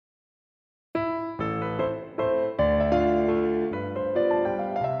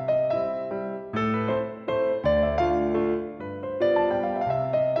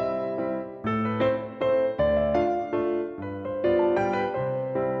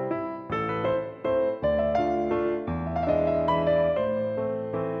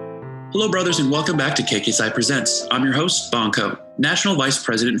Hello, brothers, and welcome back to KKSI Presents. I'm your host, Bonko, National Vice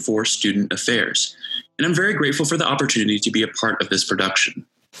President for Student Affairs, and I'm very grateful for the opportunity to be a part of this production.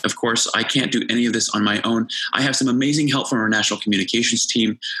 Of course, I can't do any of this on my own. I have some amazing help from our National Communications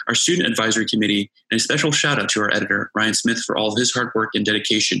team, our Student Advisory Committee, and a special shout out to our editor, Ryan Smith, for all of his hard work and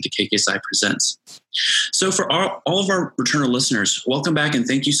dedication to KKSI Presents. So for all of our returner listeners, welcome back and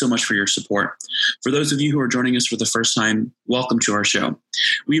thank you so much for your support. For those of you who are joining us for the first time, welcome to our show.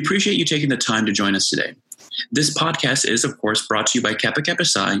 We appreciate you taking the time to join us today. This podcast is, of course, brought to you by Kappa Kappa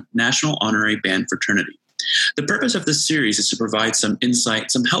Psi, National Honorary Band Fraternity. The purpose of this series is to provide some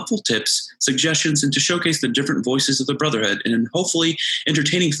insight, some helpful tips, suggestions, and to showcase the different voices of the Brotherhood in a hopefully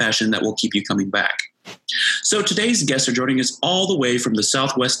entertaining fashion that will keep you coming back. So today's guests are joining us all the way from the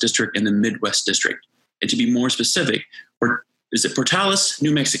Southwest District and the Midwest District. And to be more specific, is it Portales,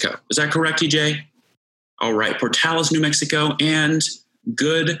 New Mexico? Is that correct, TJ? All right, Portales, New Mexico, and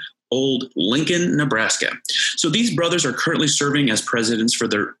good old Lincoln, Nebraska. So these brothers are currently serving as presidents for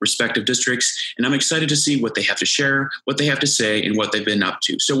their respective districts, and I'm excited to see what they have to share, what they have to say, and what they've been up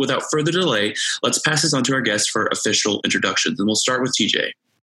to. So without further delay, let's pass this on to our guests for official introductions, and we'll start with TJ.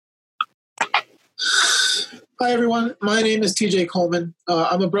 Hi, everyone. My name is TJ Coleman.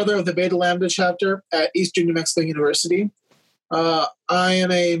 I'm a brother of the Beta Lambda chapter at Eastern New Mexico University. I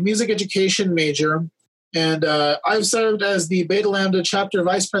am a music education major, and I've served as the Beta Lambda chapter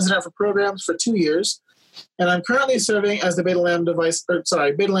vice president for programs for 2 years. And I'm currently serving as the Beta Lambda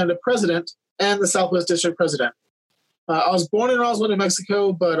Beta Lambda president and the Southwest District president. I was born in Roswell, New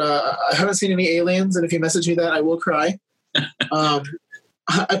Mexico, but I haven't seen any aliens. And if you message me that, I will cry.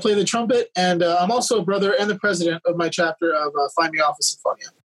 I play the trumpet, and I'm also a brother and the president of my chapter of Phi Mi Alpha Sinfonia.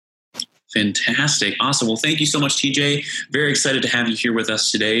 Fantastic. Awesome. Well, thank you so much, TJ. Very excited to have you here with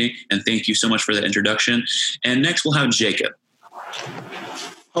us today, and thank you so much for that introduction. And next, we'll have Jacob.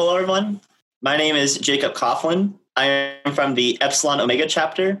 Hello, everyone. My name is Jacob Coughlin. I am from the Epsilon Omega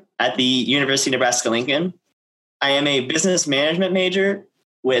chapter at the University of Nebraska-Lincoln. I am a business management major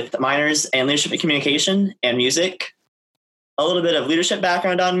with minors in leadership and communication and music. A little bit of leadership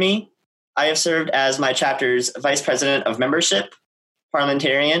background on me. I have served as my chapter's vice president of membership,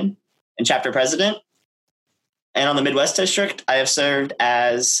 parliamentarian, and chapter president. And on the Midwest District, I have served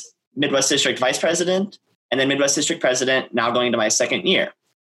as Midwest District vice president and then Midwest District president, now going into my second year.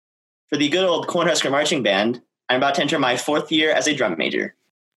 For the good old Cornhusker Marching Band, I'm about to enter my 4th year as a drum major.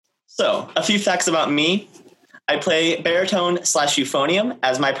 So, a few facts about me. I play baritone / euphonium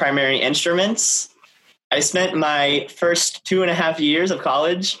as my primary instruments. I spent my first 2.5 years of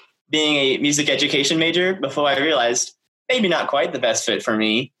college being a music education major before I realized maybe not quite the best fit for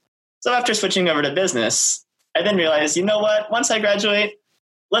me. So after switching over to business, I then realized, you know what? Once I graduate,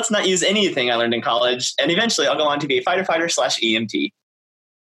 let's not use anything I learned in college, and eventually I'll go on to be a fighter / EMT.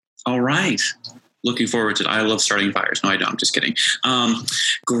 All right. Looking forward to it. I love starting fires. No, I don't. I'm just kidding.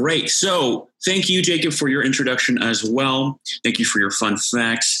 Great. So thank you, Jacob, for your introduction as well. Thank you for your fun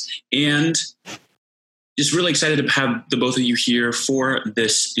facts. And just really excited to have the both of you here for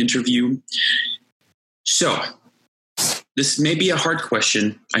this interview. So this may be a hard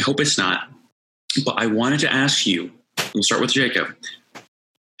question. I hope it's not. But I wanted to ask you, we'll start with Jacob.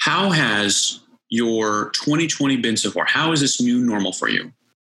 How has your 2020 been so far? How is this new normal for you?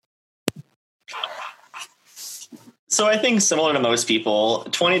 So I think similar to most people,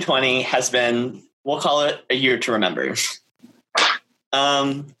 2020 has been, we'll call it a year to remember.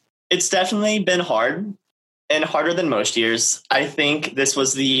 It's definitely been hard and harder than most years. I think this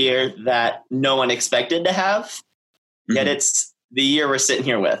was the year that no one expected to have. Yet it's the year we're sitting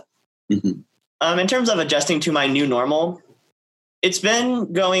here with. In terms of adjusting to my new normal, it's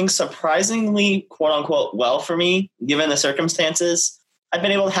been going surprisingly, quote unquote, well for me, given the circumstances. I've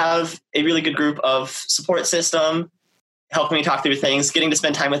been able to have a really good group of support system, helping me talk through things, getting to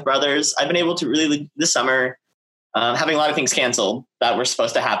spend time with brothers. I've been able to really, this summer, having a lot of things canceled that were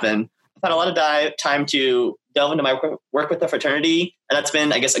supposed to happen. I've had a lot of time to delve into my work with the fraternity, and that's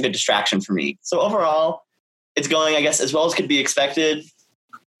been, I guess, a good distraction for me. So overall, it's going, I guess, as well as could be expected,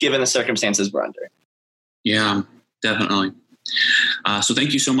 given the circumstances we're under. Yeah, definitely. So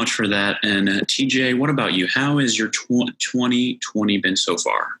thank you so much for that. And TJ, what about you? How has your 2020 been so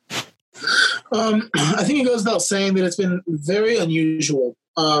far? I think it goes without saying that it's been very unusual.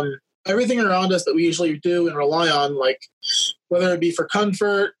 Everything around us that we usually do and rely on, like whether it be for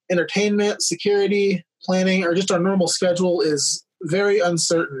comfort, entertainment, security, planning, or just our normal schedule, is very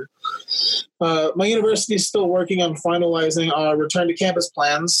uncertain. My university is still working on finalizing our return to campus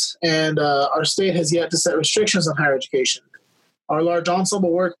plans, and our state has yet to set restrictions on higher education. Our large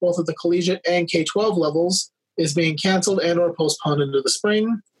ensemble work, both at the collegiate and K-12 levels, is being canceled and or postponed into the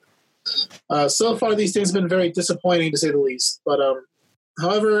spring. So far, these things have been very disappointing, to say the least. But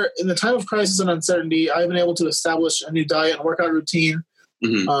however, in the time of crisis and uncertainty, I've been able to establish a new diet and workout routine.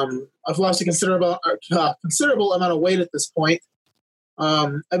 I've lost a considerable amount of weight at this point.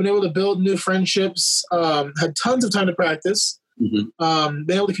 I've been able to build new friendships, had tons of time to practice, been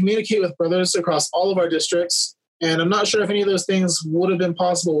able to communicate with brothers across all of our districts. And I'm not sure if any of those things would have been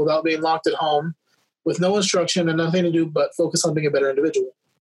possible without being locked at home with no instruction and nothing to do but focus on being a better individual.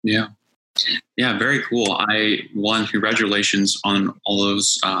 Yeah. Yeah, very cool. Congratulations on all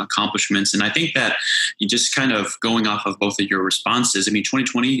those accomplishments. And I think that you just kind of going off of both of your responses, I mean,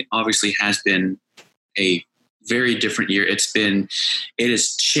 2020 obviously has been a very different year. It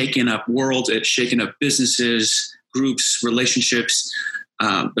has shaken up worlds, it's shaken up businesses, groups, relationships.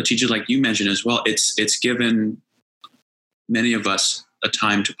 But TJ, like you mentioned as well, it's given many of us a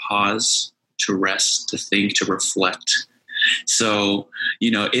time to pause, to rest, to think, to reflect. So,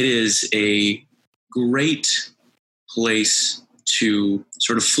 it is a great place to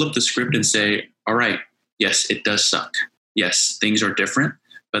sort of flip the script and say, all right, yes, it does suck. Yes, things are different,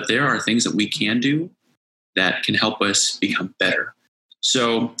 but there are things that we can do that can help us become better.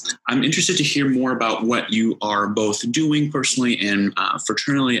 So I'm interested to hear more about what you are both doing personally and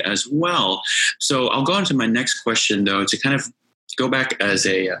fraternally as well. So I'll go on to my next question, though, to kind of go back as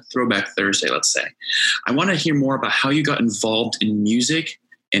a throwback Thursday, let's say. I want to hear more about how you got involved in music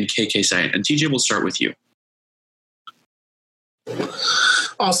and KK Psi. And TJ, we'll start with you.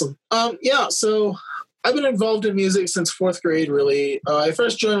 Awesome. So I've been involved in music since fourth grade, really. I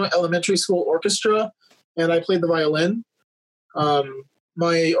first joined my elementary school orchestra, and I played the violin.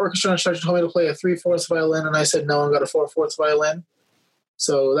 My orchestra instructor told me to play a 3/4 violin, and I said no and got a 4/4 violin.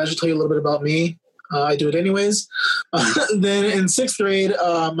 So that should tell you a little bit about me. I do it anyways. Then in sixth grade,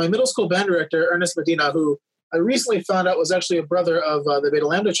 my middle school band director, Ernest Medina, who I recently found out was actually a brother of the Beta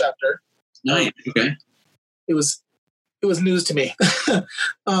Lambda chapter. Nice. Okay. It was news to me.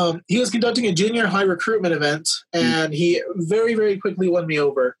 He was conducting a junior high recruitment event, and he very, very quickly won me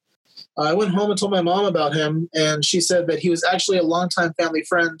over. I went home and told my mom about him, and she said that he was actually a longtime family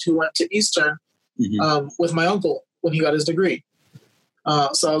friend who went to Eastern with my uncle when he got his degree.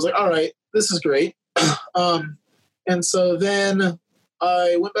 So I was like, all right, this is great. And so then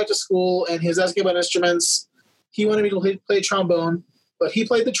I went back to school, and he was asking about instruments. He wanted me to play trombone, but he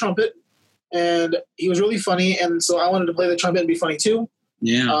played the trumpet, and he was really funny, and so I wanted to play the trumpet and be funny too.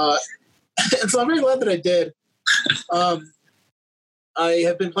 Yeah. And so I'm very glad that I did. I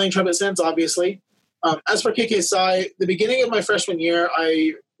have been playing trumpet since, obviously. As for KK Psi, the beginning of my freshman year,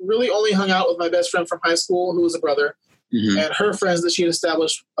 I really only hung out with my best friend from high school, who was a brother, and her friends that she had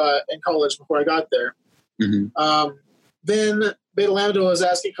established in college before I got there. Then Beta Lambda was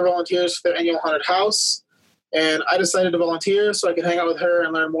asking for volunteers for their annual haunted house, and I decided to volunteer so I could hang out with her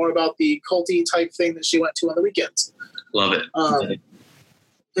and learn more about the culty type thing that she went to on the weekends. Love it.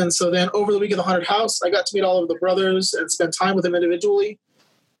 And so then over the week of the haunted house, I got to meet all of the brothers and spend time with them individually.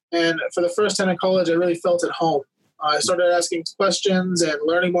 And for the first time in college, I really felt at home. I started asking questions and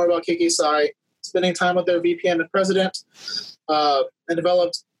learning more about KK Psi, spending time with their VPN and president, and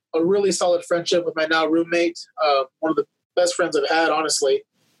developed a really solid friendship with my now roommate, one of the best friends I've had, honestly.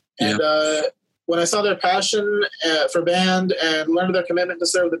 And when I saw their passion for band and learned their commitment to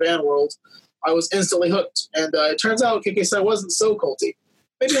serve the band world, I was instantly hooked. And it turns out KK Psi wasn't so culty.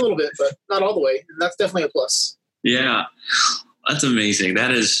 Maybe a little bit, but not all the way. And that's definitely a plus. Yeah, that's amazing. That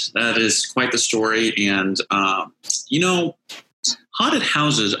is quite the story. And, haunted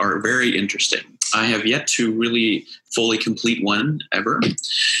houses are very interesting. I have yet to really fully complete one ever.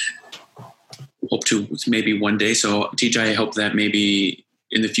 Hope to maybe one day. So, TJ, I hope that maybe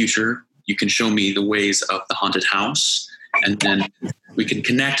in the future you can show me the ways of the haunted house, and then we can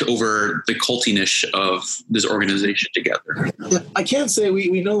connect over the cultiness of this organization together. Yeah, I can't say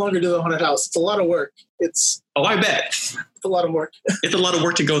we no longer do the haunted house. It's a lot of work. I bet. It's a lot of work. It's a lot of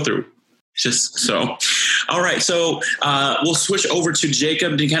work to go through. Just so. All right. So we'll switch over to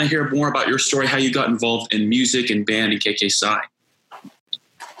Jacob to kind of hear more about your story, how you got involved in music and band and KK Psi.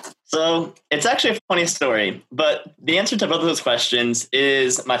 So it's actually a funny story, but the answer to both of those questions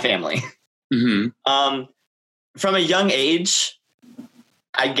is my family. From a young age,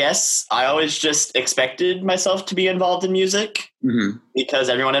 I guess I always just expected myself to be involved in music because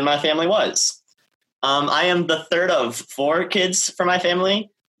everyone in my family was. I am the third of 4 kids from my family.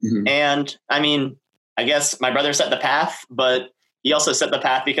 And I mean, I guess my brother set the path, but he also set the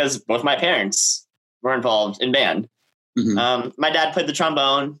path because both my parents were involved in band. My dad played the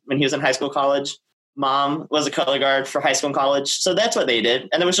trombone when he was in high school, college. Mom was a color guard for high school and college. So that's what they did.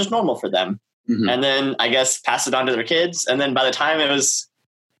 And it was just normal for them. And then I guess passed it on to their kids. And then by the time it was,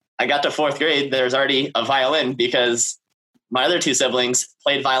 I got to fourth grade, there was already a violin because my other two siblings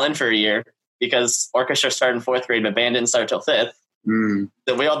played violin for a year because orchestra started in fourth grade, but band didn't start till fifth.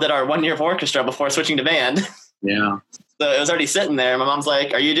 So we all did our 1 year of orchestra before switching to band. Yeah. So it was already sitting there. My mom's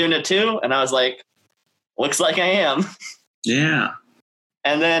like, "Are you doing it too?" And I was like, "Looks like I am." Yeah.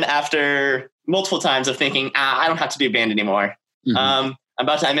 And then after multiple times of thinking, I don't have to do band anymore. I'm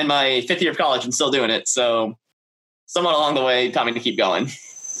in my fifth year of college and still doing it. So someone along the way taught me to keep going.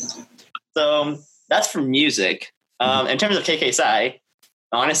 So that's for music. In terms of KK Psi,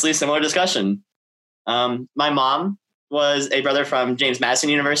 honestly, similar discussion. My mom was a brother from James Madison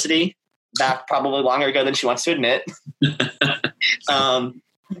University, back probably longer ago than she wants to admit.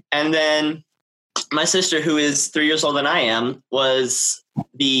 And then my sister, who is 3 years older than I am, was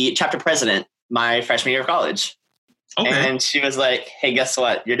the chapter president my freshman year of college. Okay. And she was like, "Hey, guess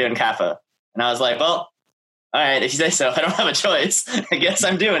what? You're doing Kappa." And I was like, "Well, all right, if you say so. I don't have a choice. I guess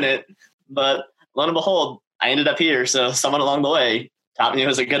I'm doing it." But lo and behold, I ended up here. So someone along the way taught me it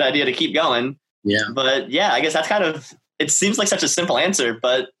was a good idea to keep going. Yeah. But yeah, I guess that's kind of, it seems like such a simple answer,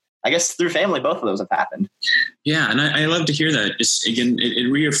 but I guess through family, both of those have happened. Yeah. And I love to hear that. It's, again,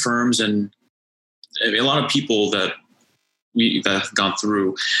 it reaffirms, and a lot of people that have gone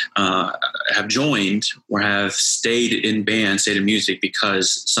through have joined or have stayed in band, stayed in music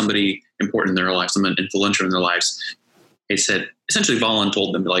because somebody important in their lives, someone influential in their lives, they said, essentially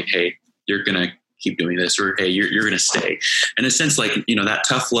told them like, "Hey, you're going to keep doing this," or, "Hey, you're going to stay." In a sense, like, that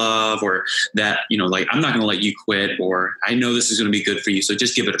tough love, or that, like, "I'm not going to let you quit," or "I know this is going to be good for you, so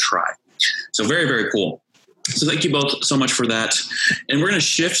just give it a try." So very, very cool. So thank you both so much for that. And we're going to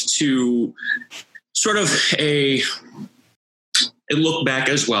shift to sort of a look back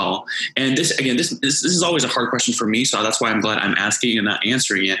as well. And this is always a hard question for me. So that's why I'm glad I'm asking and not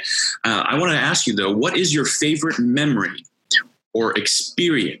answering it. I want to ask you though, what is your favorite memory or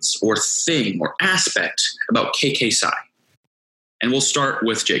experience or thing or aspect about KK Psi? And we'll start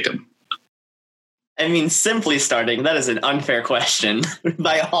with Jacob. I mean, simply starting, that is an unfair question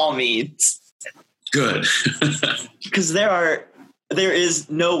by all means. Good. Because there is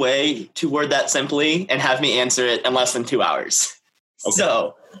no way to word that simply and have me answer it in less than 2 hours. Okay.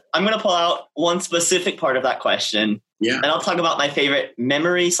 So I'm going to pull out one specific part of that question. Yeah. And I'll talk about my favorite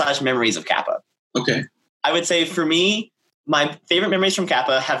memories of Kappa. Okay. I would say for me, my favorite memories from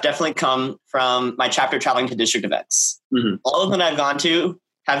Kappa have definitely come from my chapter traveling to district events. Mm-hmm. All of them I've gone to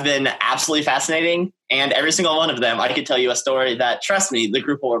have been absolutely fascinating. And every single one of them, I could tell you a story that, trust me, the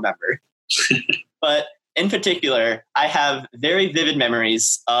group will remember. But in particular, I have very vivid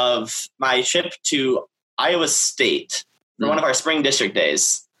memories of my trip to Iowa State for one of our spring district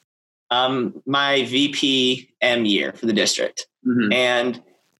days, my VPM year for the district. Mm-hmm. And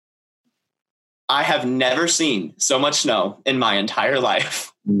I have never seen so much snow in my entire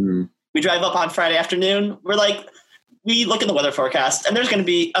life. Mm-hmm. We drive up on Friday afternoon. We look at the weather forecast and there's going to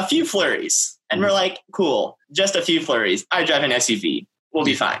be a few flurries. And we're like, cool, just a few flurries. I drive an SUV. We'll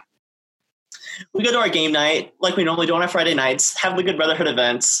be fine. We go to our game night like we normally do on our Friday nights, have the Good Brotherhood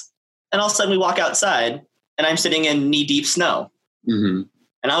events. And all of a sudden we walk outside and I'm sitting in knee-deep snow. Mm-hmm.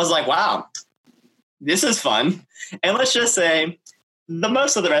 And I was like, wow, this is fun. And let's just say the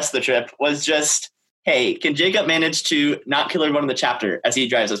most of the rest of the trip was just, hey, can Jacob manage to not kill everyone in the chapter as he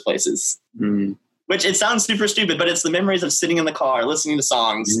drives us places? Mm-hmm. Which it sounds super stupid, but it's the memories of sitting in the car, listening to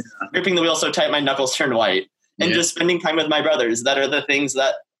songs, gripping the wheel so tight my knuckles turn white, and just spending time with my brothers that are the things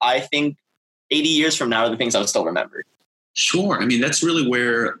that I think 80 years from now are the things I'll still remember. Sure. I mean, that's really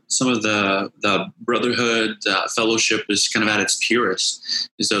where some of the brotherhood fellowship is kind of at its purest,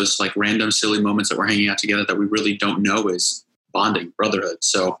 is those like random silly moments that we're hanging out together that we really don't know is bonding, brotherhood.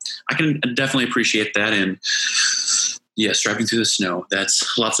 So I can definitely appreciate that. And yes, driving through the snow,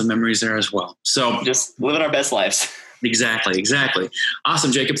 that's lots of memories there as well. So just living our best lives. Exactly.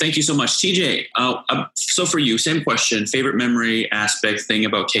 Awesome, Jacob. Thank you so much. TJ, so for you, same question, favorite memory aspect thing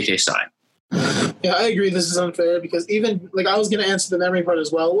about KK Psi? Yeah, I agree. This is unfair because even like I was going to answer the memory part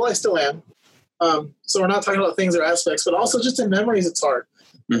as well. Well, I still am. So we're not talking about things or aspects, but also just in memories, it's hard.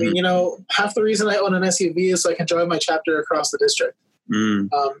 Mm-hmm. I mean, half the reason I own an SUV is so I can drive my chapter across the district. Mm.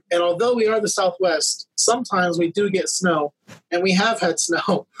 And although we are the Southwest, sometimes we do get snow, and we have had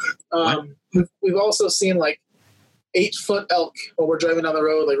snow. We've also seen like 8-foot elk while we're driving down the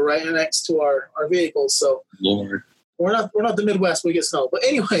road, like right next to our vehicles. So Lord. We're not the Midwest. We get snow. But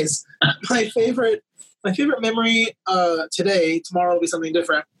anyways, my favorite memory tomorrow will be something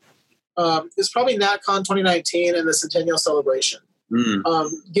different. It's probably NatCon 2019 and the Centennial Celebration.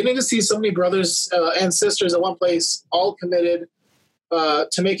 Getting to see so many brothers and sisters at one place, all committed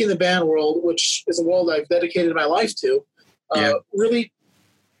to making the band world, which is a world I've dedicated my life to, really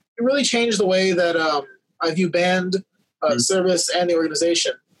really changed the way that I view band service and the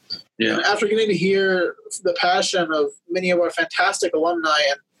organization. Yeah. And after getting to hear the passion of many of our fantastic alumni,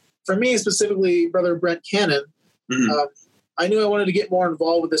 and for me specifically, Brother Brent Cannon, I knew I wanted to get more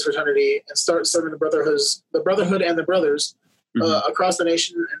involved with this fraternity and start serving the brotherhood and the brothers across the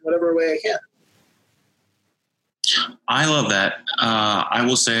nation in whatever way I can. I love that. I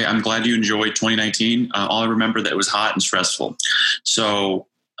will say I'm glad you enjoyed 2019. All I remember that it was hot and stressful. So,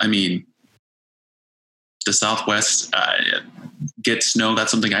 I mean, the Southwest get snow.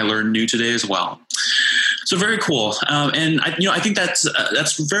 That's something I learned new today as well. So very cool. And I think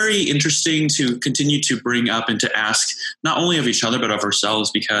that's very interesting to continue to bring up and to ask not only of each other, but of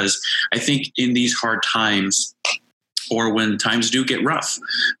ourselves, because I think in these hard times, or when times do get rough,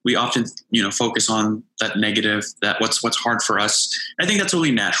 we often, focus on that negative, that what's hard for us. I think that's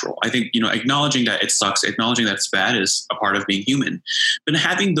really natural. I think, acknowledging that it sucks, acknowledging that it's bad is a part of being human. But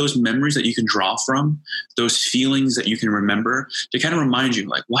having those memories that you can draw from, those feelings that you can remember to kind of remind you,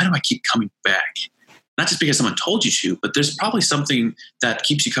 like, why do I keep coming back? Not just because someone told you to, but there's probably something that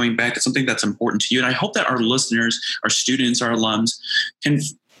keeps you coming back. It's something that's important to you. And I hope that our listeners, our students, our alums can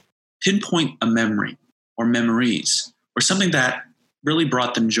pinpoint a memory or memories or something that really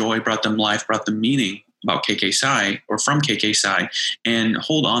brought them joy, brought them life, brought them meaning about KK Psi or from KK Psi, and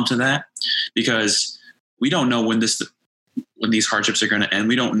hold on to that, because we don't know when these hardships are going to end.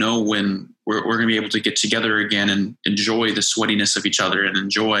 We don't know when we're going to be able to get together again and enjoy the sweatiness of each other and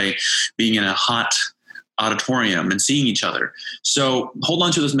enjoy being in a hot auditorium and seeing each other. So hold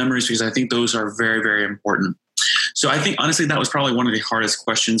on to those memories, because I think those are very, very important. So I think, honestly, that was probably one of the hardest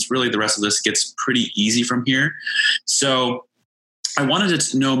questions. Really, the rest of this gets pretty easy from here. So I wanted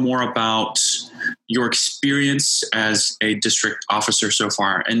to know more about your experience as a district officer so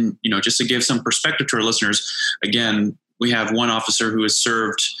far. And, just to give some perspective to our listeners, again, we have one officer who has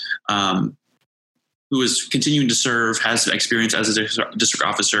served, who is continuing to serve, has experience as a district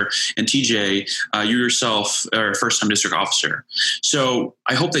officer, and TJ, you yourself are a first-time district officer. So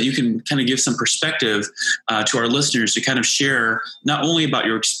I hope that you can kind of give some perspective to our listeners to kind of share not only about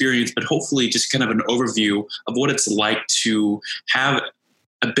your experience, but hopefully just kind of an overview of what it's like to have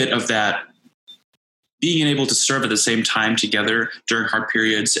a bit of that being able to serve at the same time together during hard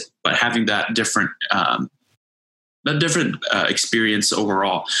periods, but having that different experience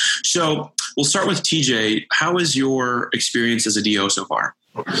overall. So we'll start with TJ. How is your experience as a DO so far?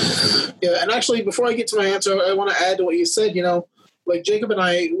 Yeah, and actually, before I get to my answer, I want to add to what you said. Like Jacob and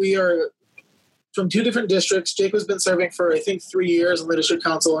I, we are from two different districts. Jacob's been serving for, I think, 3 years on the district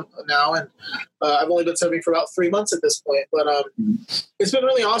council now, and I've only been serving for about 3 months at this point. But it's been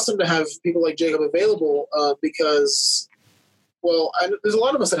really awesome to have people like Jacob available because, there's a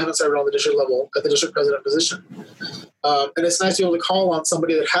lot of us that haven't served on the district level at the district president position. And it's nice to be able to call on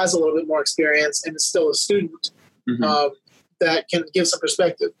somebody that has a little bit more experience and is still a student that can give some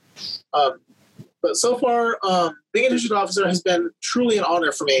perspective. But so far, being a district officer has been truly an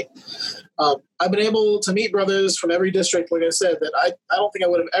honor for me. I've been able to meet brothers from every district, like I said, that I don't think I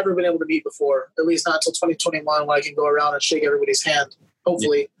would have ever been able to meet before, at least not until 2021, when I can go around and shake everybody's hand.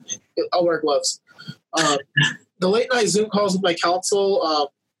 Hopefully, I'll wear gloves. The late night Zoom calls with my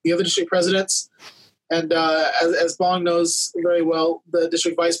council, the other district presidents, and as Bong knows very well, the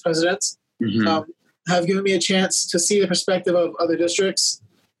district vice presidents have given me a chance to see the perspective of other districts.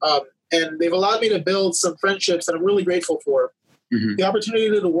 And they've allowed me to build some friendships that I'm really grateful for. The opportunity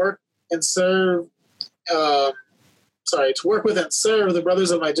to work and serve, to work with and serve the brothers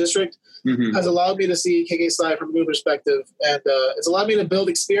of my district has allowed me to see KK Psi from a new perspective. And it's allowed me to build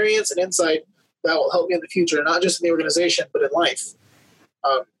experience and insight that will help me in the future, not just in the organization, but in life.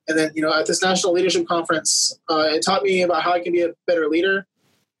 And then, at this National Leadership Conference, it taught me about how I can be a better leader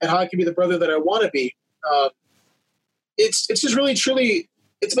and how I can be the brother that I want to be. It's just really, truly,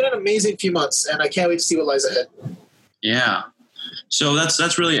 it's been an amazing few months, and I can't wait to see what lies ahead. Yeah. So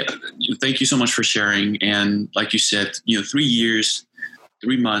that's really, thank you so much for sharing. And like you said, 3 years,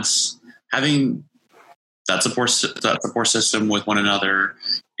 3 months, having that support system with one another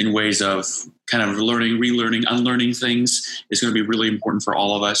in ways of kind of learning, relearning, unlearning things is going to be really important for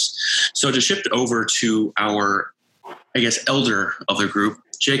all of us. So to shift over to our, elder of the group,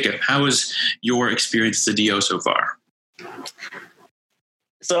 Jacob, how is your experience as a DO so far?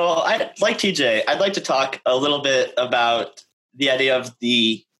 So like TJ, I'd like to talk a little bit about the idea of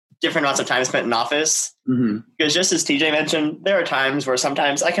the different amounts of time spent in office. Because just as TJ mentioned, there are times where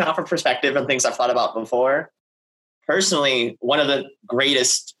sometimes I can offer perspective on things I've thought about before. Personally, one of the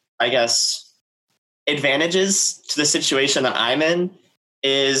greatest, advantages to the situation that I'm in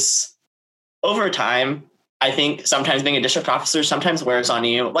is over time, I think sometimes being a district officer sometimes wears on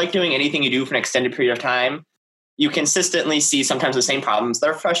you. Like doing anything you do for an extended period of time, you consistently see sometimes the same problems.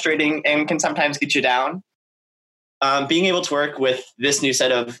 They're frustrating and can sometimes get you down. Being able to work with this new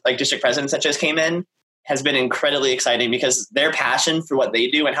set of like district presidents that just came in has been incredibly exciting because their passion for what they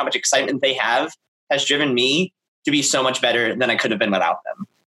do and how much excitement they have has driven me to be so much better than I could have been without them.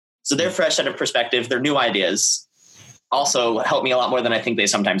 So their fresh set of perspective, their new ideas also help me a lot more than I think they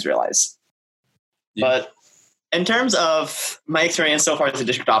sometimes realize. Yeah. But in terms of my experience so far as a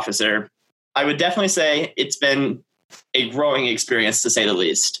district officer, I would definitely say it's been a growing experience to say the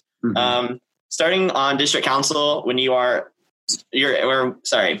least. Mm-hmm. Starting on district council when you're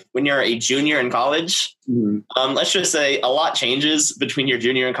a junior in college, mm-hmm. Let's just say a lot changes between your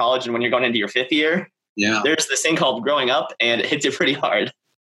junior in college and when you're going into your fifth year. Yeah. There's this thing called growing up and it hits you pretty hard.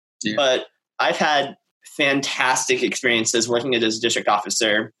 Yeah. But I've had fantastic experiences working as a district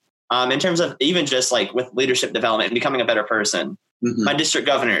officer in terms of even just like with leadership development and becoming a better person. Mm-hmm. My district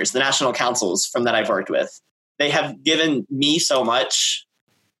governors, the national councils from that I've worked with, they have given me so much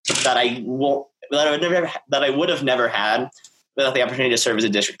that I would have never had without the opportunity to serve as a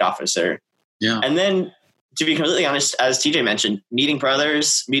district officer. Yeah. And then to be completely honest, as TJ mentioned, meeting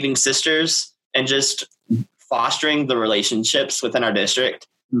brothers, meeting sisters, and just fostering the relationships within our district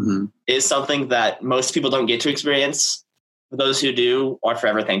mm-hmm. is something that most people don't get to experience. Those who do are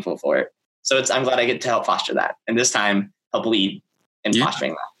forever thankful for it. So I'm glad I get to help foster that. And this time help lead in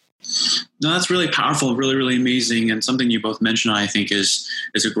fostering that. No, that's really powerful, really, really amazing. And something you both mentioned, I think, is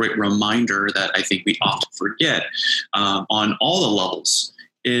a great reminder that I think we often forget on all the levels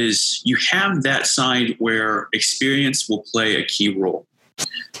is you have that side where experience will play a key role.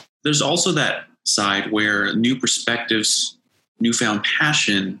 There's also that side where new perspectives, newfound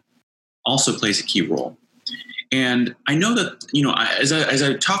passion also plays a key role. And I know that, as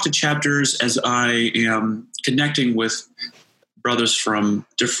I talk to chapters, as I am connecting with brothers from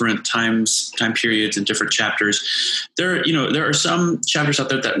different time periods and different chapters, there are some chapters out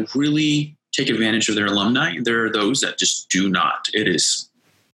there that really take advantage of their alumni. There are those that just do not. It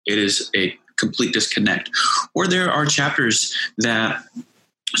is a complete disconnect. Or there are chapters that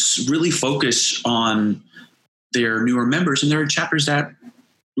really focus on their newer members, and there are chapters that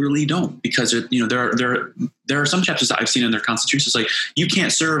really don't, because there are some chapters that I've seen in their constitutions like you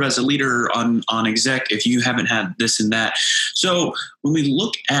can't serve as a leader on exec if you haven't had this and that. So when we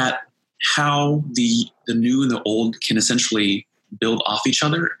look at how the new and the old can essentially build off each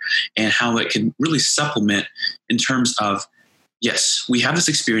other and how it can really supplement in terms of, yes, we have this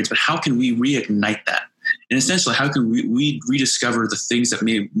experience, but how can we reignite that? And essentially, how can we rediscover the things that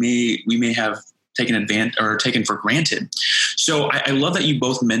we may have taken advantage or taken for granted? So I love that you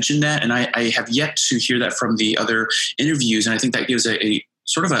both mentioned that, and I have yet to hear that from the other interviews, and I think that gives a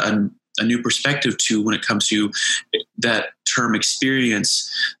sort of a new perspective to when it comes to that term experience,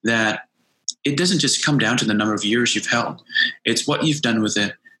 that it doesn't just come down to the number of years you've held. It's what you've done with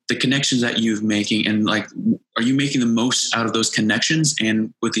it, the connections that you're making, and like, are you making the most out of those connections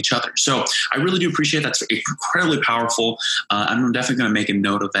and with each other? So I really do appreciate that. That's incredibly powerful. I'm definitely going to make a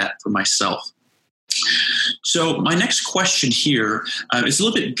note of that for myself. So my next question here is a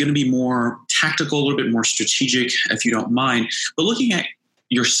little bit going to be more tactical, a little bit more strategic, if you don't mind, but looking at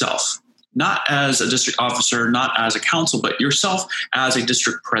yourself, not as a district officer, not as a council, but yourself as a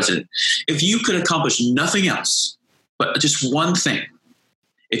district president. If you could accomplish nothing else, but just one thing,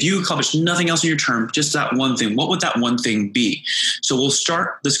 if you accomplish nothing else in your term, just that one thing, what would that one thing be? So we'll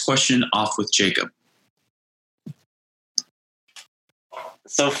start this question off with Jacob.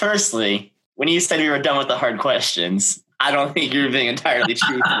 So firstly, when you said we were done with the hard questions, I don't think you're being entirely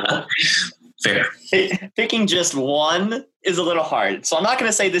truthful. Fair. Picking just one is a little hard. So I'm not going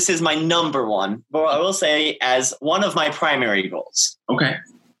to say this is my number one, but I will say as one of my primary goals. Okay.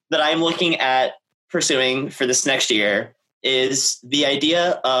 That I'm looking at pursuing for this next year is the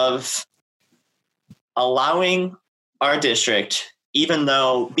idea of allowing our district, even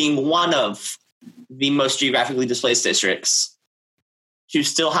though being one of the most geographically displaced districts, to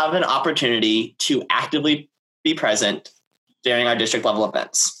still have an opportunity to actively be present during our district level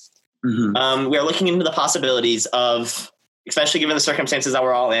events. Mm-hmm. We are looking into the possibilities of, especially given the circumstances that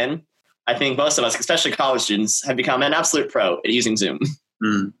we're all in, I think most of us, especially college students, have become an absolute pro at using Zoom.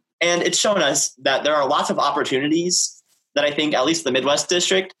 Mm. And it's shown us that there are lots of opportunities that I think at least the Midwest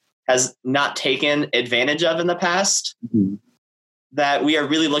district has not taken advantage of in the past, mm-hmm. that we are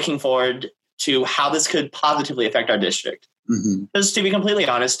really looking forward to how this could positively affect our district. Mm-hmm. Because to be completely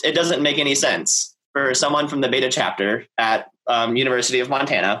honest, it doesn't make any sense for someone from the Beta chapter at University of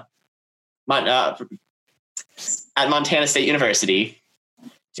Montana, at Montana State University,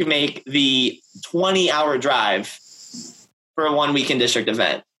 to make the 20-hour drive for a 1 weekend district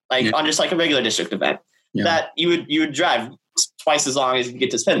event, on just like a regular district event, that you would drive twice as long as you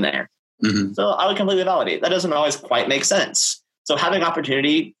get to spend there. Mm-hmm. So I would completely validate. That doesn't always quite make sense. So having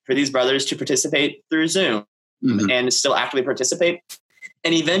opportunity for these brothers to participate through Zoom and still actively participate.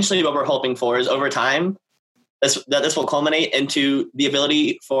 And eventually what we're hoping for is over time, this will culminate into the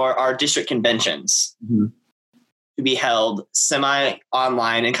ability for our district conventions to be held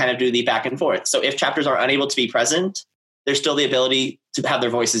semi-online and kind of do the back and forth. So if chapters are unable to be present, there's still the ability to have their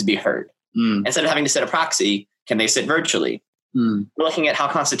voices be heard. Instead of having to set a proxy, can they sit virtually? We're looking at how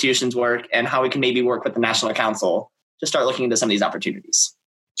constitutions work and how we can maybe work with the National Council to start looking into some of these opportunities.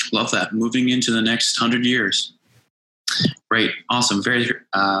 Love that. Moving into the next 100 years. Great. Awesome.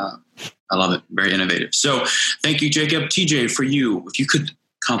 I love it. Very innovative. So thank you, Jacob. TJ, for you, if you could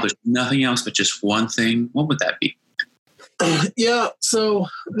accomplish nothing else but just one thing, what would that be? Yeah, so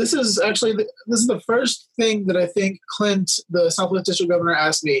this is the first thing that I think Clint, the Southwest District Governor,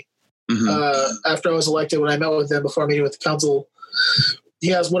 asked me after I was elected when I met with him before meeting with the council.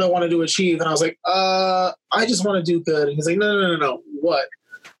 He asked what I wanted to achieve, and I was like, I just want to do good. And he's like, no, what?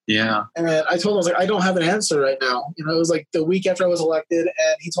 Yeah. And I told him, I was like, I don't have an answer right now. It was like the week after I was elected,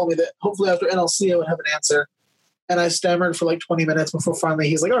 and he told me that hopefully after NLC I would have an answer. And I stammered for like 20 minutes before finally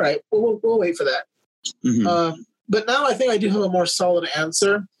he's like, all right, we'll wait for that. But now I think I do have a more solid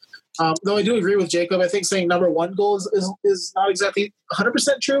answer. Though I do agree with Jacob. I think saying number one goal is not exactly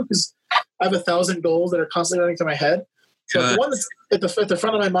 100% true, because I have 1,000 goals that are constantly running through my head. But the one that's at the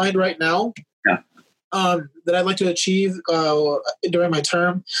front of my mind right now, that I'd like to achieve during my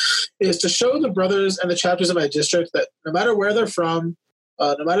term, is to show the brothers and the chapters in my district that no matter where they're from,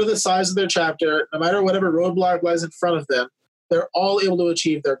 no matter the size of their chapter, no matter whatever roadblock lies in front of them, they're all able to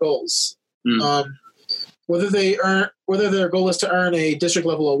achieve their goals. Whether their goal is to earn a district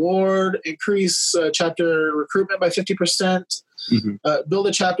level award, increase chapter recruitment by 50%, build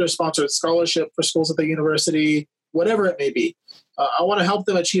a chapter sponsored scholarship for schools at the university, whatever it may be. I want to help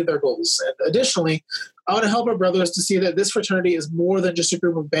them achieve their goals. And additionally, I want to help our brothers to see that this fraternity is more than just a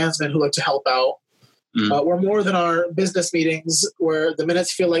group of bandsmen who like to help out. We're more than our business meetings where the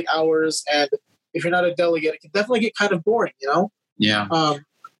minutes feel like hours, and if you're not a delegate, it can definitely get kind of boring, Yeah.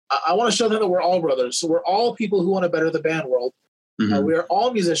 I want to show them that we're all brothers. So we're all people who want to better the band world. We are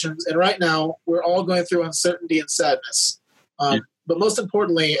all musicians, and right now we're all going through uncertainty and sadness. But most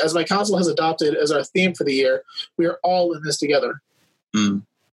importantly, as my council has adopted as our theme for the year, we are all in this together.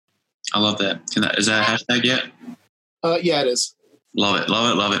 I love that. Is that a hashtag yet? Yeah, it is.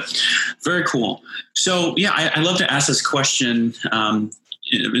 Love it. Very cool. So yeah, I love to ask this question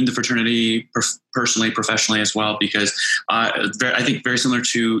in the fraternity, personally, professionally as well, because I think very similar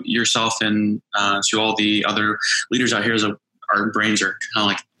to yourself and to all the other leaders out here, our brains are kind of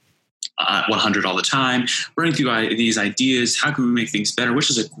like 100 all the time, running through these ideas. How can we make things better? Which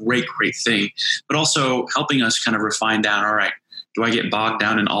is a great thing, but also helping us kind of refine down. All right, do I get bogged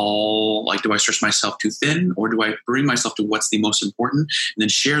down in do I stretch myself too thin, or do I bring myself to what's the most important and then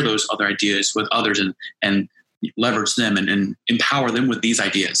share those other ideas with others and leverage them and empower them with these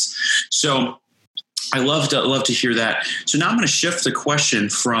ideas? So I love to hear that. So now I'm going to shift the question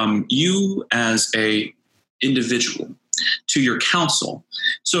from you as a individual to your council.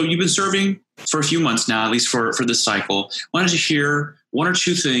 So you've been serving for a few months now, at least for this cycle. Why don't you share one or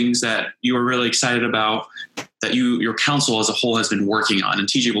two things that you are really excited about that your council as a whole has been working on? And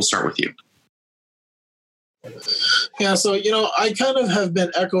TJ, we'll start with you. Yeah, so, I kind of have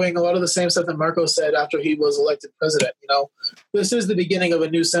been echoing a lot of the same stuff that Marco said after he was elected president. This is the beginning of a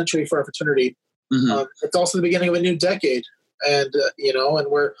new century for our fraternity. It's also the beginning of a new decade. And, and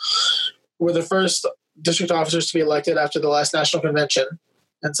we're the first district officers to be elected after the last national convention.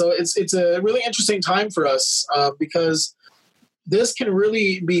 And so it's a really interesting time for us because this can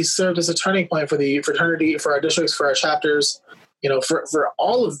really be served as a turning point for the fraternity, for our districts, for our chapters, for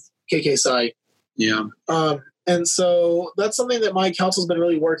all of KKSI. Yeah. And so that's something that my council's been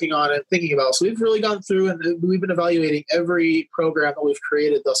really working on and thinking about. So we've really gone through and we've been evaluating every program that we've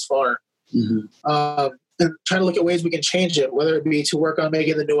created thus far. And trying to look at ways we can change it, whether it be to work on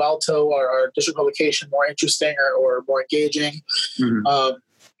making the New Alto, our district publication, more interesting or more engaging.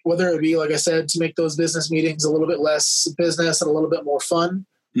 Whether it be, like I said, to make those business meetings a little bit less business and a little bit more fun.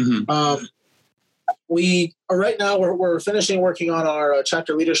 We are right now, we're finishing working on our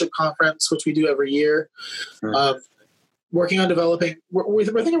chapter leadership conference, which we do every year. Working on developing, we're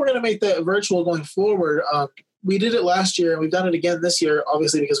thinking we're going to make that virtual going forward. We did it last year and we've done it again this year,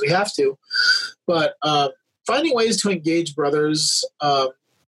 obviously because we have to. But finding ways to engage brothers,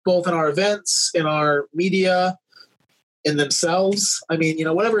 both in our events, in our media, in themselves. I mean,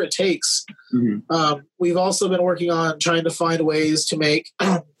 whatever it takes. We've also been working on trying to find ways to make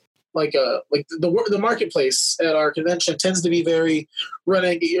the marketplace at our convention tends to be very run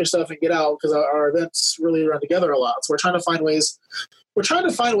in, get your stuff and get out, because our events really run together a lot. So we're trying to find ways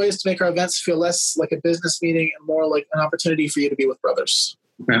to make our events feel less like a business meeting and more like an opportunity for you to be with brothers.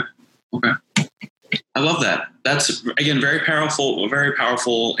 Okay. I love that. That's, again, very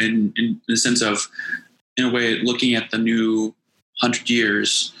powerful in the sense of, in a way, looking at the new 100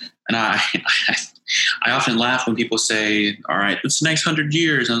 years. And I often laugh when people say, all right, what's the next 100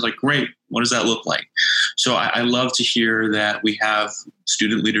 years? And I was like, great. What does that look like? So I love to hear that we have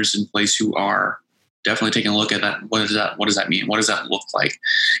student leaders in place who are definitely taking a look at that. What does that mean? What does that look like?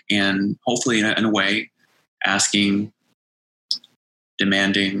 And hopefully in a way, asking,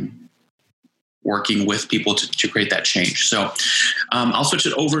 demanding, working with people to create that change. So I'll switch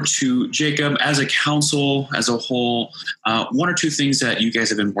it over to Jacob. As a council, as a whole, one or two things that you guys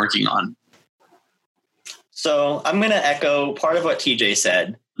have been working on. So I'm going to echo part of what TJ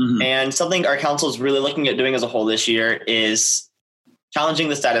said. And something our council is really looking at doing as a whole this year is challenging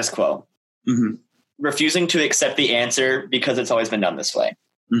the status quo. Refusing to accept the answer because it's always been done this way.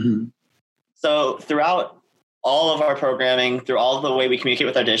 So throughout all of our programming, through all of the way we communicate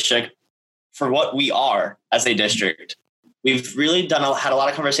with our district, for what we are as a district, we've really had a lot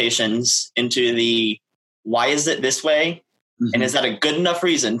of conversations into the why is it this way, and is that a good enough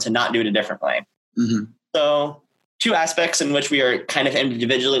reason to not do it a different way? So two aspects in which we are kind of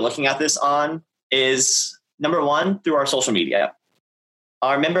individually looking at this on is, number one, through our social media.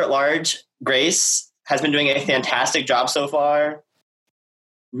 Our member at large, Grace, has been doing a fantastic job so far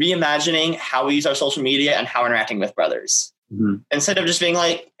reimagining how we use our social media and how we're interacting with brothers. Instead of just being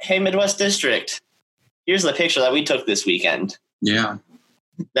like, hey, Midwest District, here's the picture that we took this weekend. Yeah.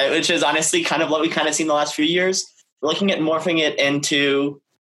 Which is honestly kind of what we kind of seen the last few years. We're looking at morphing it into,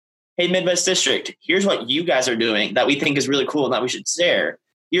 hey, Midwest District, here's what you guys are doing that we think is really cool and that we should share.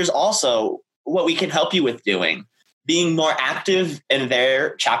 Here's also what we can help you with doing. Being more active in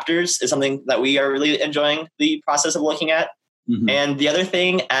their chapters is something that we are really enjoying the process of looking at. And the other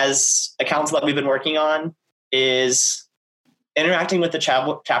thing as a council that we've been working on is interacting with the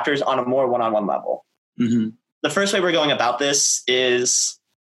chapters on a more one-on-one level. The first way we're going about this is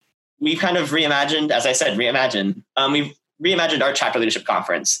we've kind of reimagined, as I said, we've reimagined our chapter leadership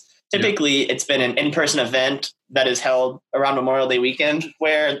conference. Typically, it's been an in-person event that is held around Memorial Day weekend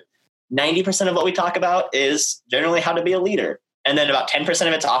where 90% of what we talk about is generally how to be a leader. And then about 10%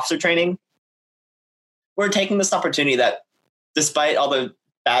 of it's officer training. We're taking this opportunity that despite all the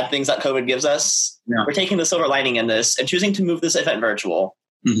bad things that COVID gives us, we're taking the silver lining in this and choosing to move this event virtual.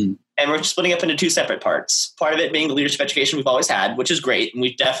 And we're splitting up into two separate parts. Part of it being the leadership education we've always had, which is great. And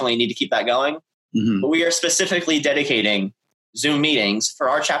we definitely need to keep that going. But we are specifically dedicating Zoom meetings for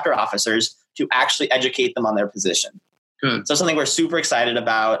our chapter officers to actually educate them on their position. Good. So something we're super excited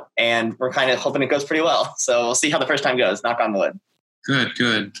about, and we're kind of hoping it goes pretty well. So we'll see how the first time goes. Knock on wood.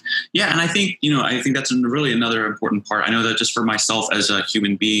 Good. Yeah. And I think that's really another important part. I know that just for myself as a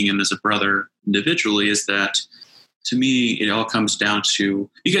human being and as a brother individually is that, to me, it all comes down to,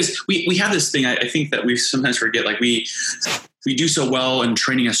 because we have this thing, I think that we sometimes forget, like we do so well in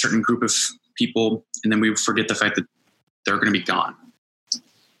training a certain group of people, and then we forget the fact that they're going to be gone.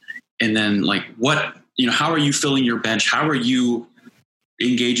 And then how are you filling your bench? How are you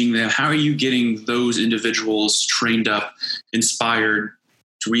engaging them? How are you getting those individuals trained up, inspired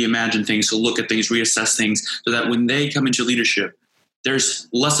to reimagine things, to look at things, reassess things, so that when they come into leadership, there's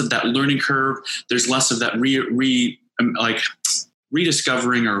less of that learning curve. There's less of that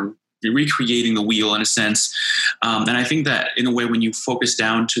rediscovering or recreating the wheel in a sense. And I think that in a way, when you focus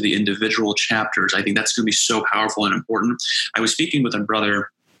down to the individual chapters, I think that's going to be so powerful and important. I was speaking with a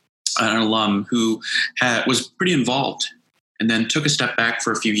brother, an alum who was pretty involved and then took a step back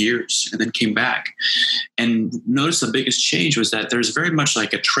for a few years and then came back and noticed the biggest change was that there's very much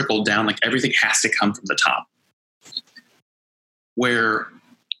like a trickle down, like everything has to come from the top. Where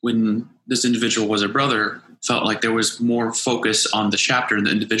when this individual was a brother, felt like there was more focus on the chapter and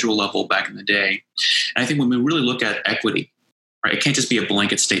the individual level back in the day. And I think when we really look at equity, right, it can't just be a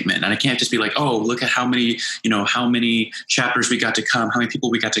blanket statement. And I can't just be like, oh, look at how many chapters we got to come, how many people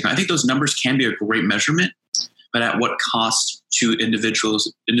we got to come. I think those numbers can be a great measurement, but at what cost to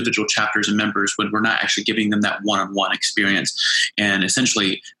individual chapters and members when we're not actually giving them that one-on-one experience and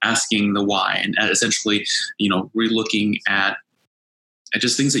essentially asking the why and essentially, relooking at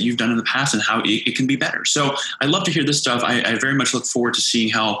just things that you've done in the past and how it can be better. So I love to hear this stuff. I very much look forward to seeing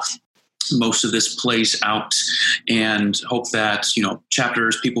how most of this plays out, and hope that,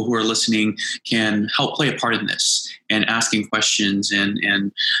 chapters, people who are listening, can help play a part in this and asking questions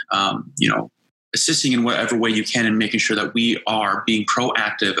and assisting in whatever way you can, and making sure that we are being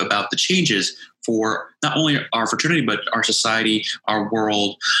proactive about the changes for not only our fraternity, but our society, our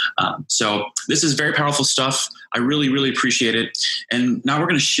world. So this is very powerful stuff. I really, really appreciate it. And now we're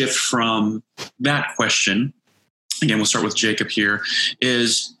going to shift from that question. Again, we'll start with Jacob here,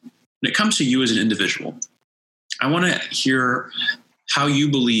 is when it comes to you as an individual, I want to hear how you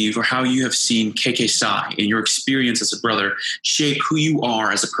believe or how you have seen KK Psi and your experience as a brother shape who you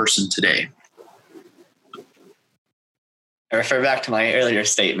are as a person today. I refer back to my earlier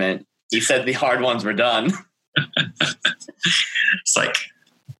statement. You said the hard ones were done. It's like,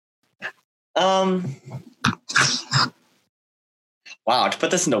 wow, to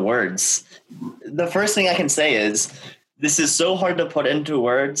put this into words, the first thing I can say is this is so hard to put into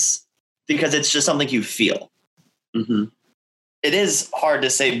words because it's just something you feel. Mm-hmm. It is hard to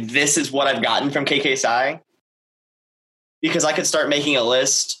say this is what I've gotten from KK Psi, because I could start making a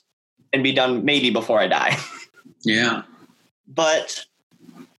list and be done maybe before I die. Yeah. But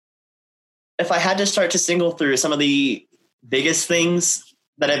if I had to start to single through some of the biggest things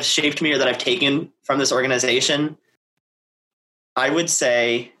that have shaped me or that I've taken from this organization, I would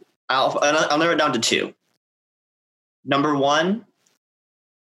say I'll narrow it down to two. Number one,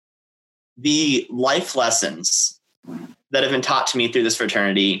 the life lessons that have been taught to me through this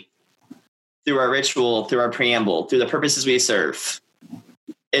fraternity, through our ritual, through our preamble, through the purposes we serve,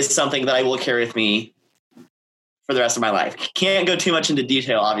 is something that I will carry with me for the rest of my life. Can't go too much into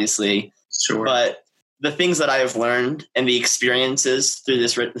detail, obviously. Sure. But the things that I have learned and the experiences through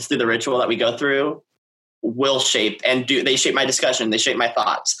the ritual that we go through will shape they shape my discussion. They shape my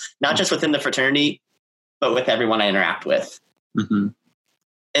thoughts, not just within the fraternity, but with everyone I interact with. Mm-hmm.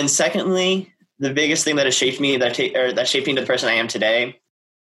 And secondly, the biggest thing that has shaped me, that shaped me to the person I am today,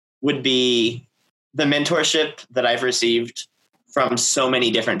 would be the mentorship that I've received from so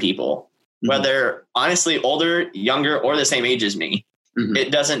many different people, mm-hmm. whether honestly older, younger, or the same age as me. Mm-hmm.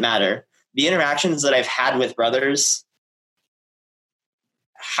 It doesn't matter. The interactions that I've had with brothers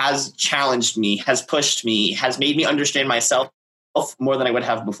has challenged me, has pushed me, has made me understand myself more than I would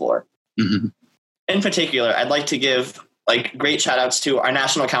have before. Mm-hmm. In particular, I'd like to give great shout outs to our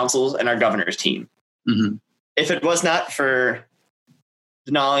national councils and our governor's team. Mm-hmm. If it was not for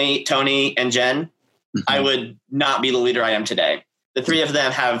Denali, Tony, and Jen, mm-hmm. I would not be the leader I am today. The three of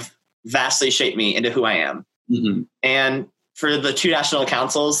them have vastly shaped me into who I am. Mm-hmm. And for the two national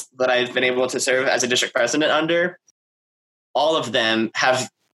councils that I've been able to serve as a district president under, all of them have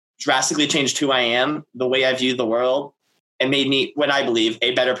drastically changed who I am, the way I view the world, and made me, what I believe,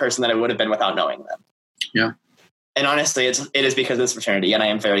 a better person than I would have been without knowing them. Yeah. And honestly, it is because of this fraternity, and I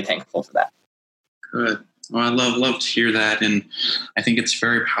am very thankful for that. Good. Well, I love to hear that. And I think it's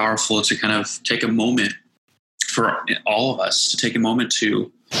very powerful to kind of take a moment for all of us to take a moment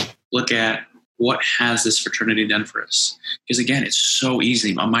to look at what has this fraternity done for us? Because again, it's so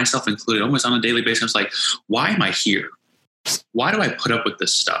easy, myself included, almost on a daily basis. I was like, why am I here? Why do I put up with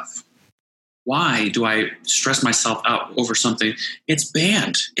this stuff? Why do I stress myself out over something? It's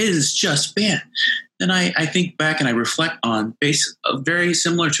banned. It is just banned. Then I think back and I reflect on very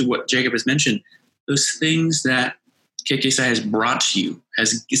similar to what Jacob has mentioned, those things that KK Psi has brought to you,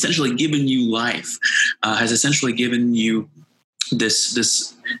 has essentially given you life, has essentially given you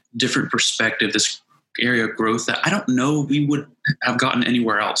this different perspective, this area of growth that I don't know we would have gotten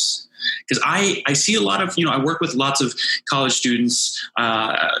anywhere else. Because I see a lot of, I work with lots of college students,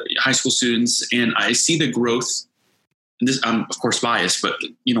 high school students, and I see the growth. And this, I'm of course biased, but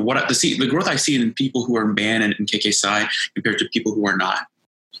the growth I see in people who are in band and in KK Psi compared to people who are not,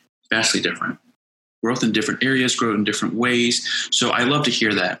 vastly different. Growth in different areas, growth in different ways. So I love to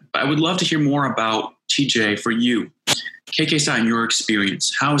hear that. But I would love to hear more about TJ for you. KK Psi, in your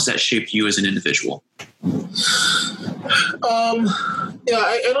experience, how has that shaped you as an individual? This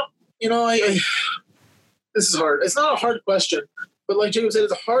is hard. It's not a hard question, but like Jacob said,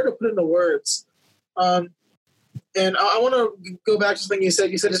 it's hard to put into words. And I want to go back to something you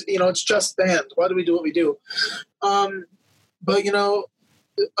said. You said, it's just band. Why do we do what we do? But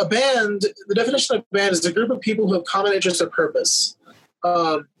a band, the definition of band is a group of people who have common interests or purpose.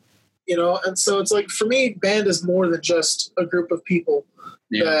 And so it's like, for me, band is more than just a group of people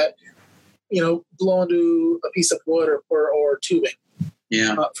that, blow into a piece of wood or tubing.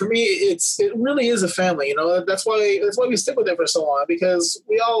 Yeah. For me, it really is a family. That's why we stick with it for so long, because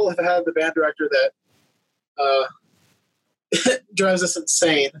we all have had the band director that drives us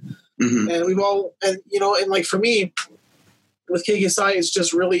insane. Mm-hmm. And we've all, and for me, with KKSI,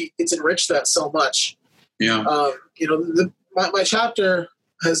 it's enriched that so much. Yeah. My chapter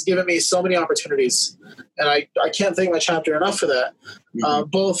has given me so many opportunities, and I can't thank my chapter enough for that.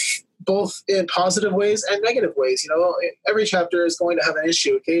 Both in positive ways and negative ways. Every chapter is going to have an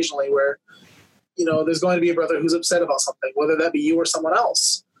issue occasionally where, there's going to be a brother who's upset about something, whether that be you or someone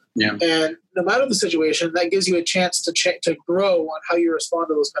else. Yeah. And no matter the situation, that gives you a chance to grow on how you respond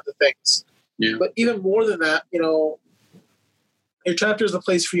to those kinds of things. Yeah. But even more than that, your chapter is the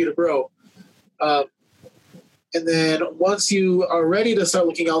place for you to grow. And then once you are ready to start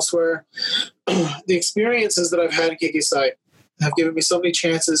looking elsewhere, the experiences that I've had in KKSI have given me so many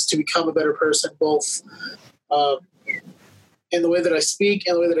chances to become a better person, both in the way that I speak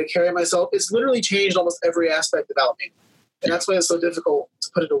and the way that I carry myself. It's literally changed almost every aspect about me. And that's why it's so difficult to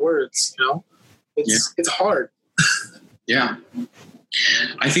put into words, It's hard. Yeah.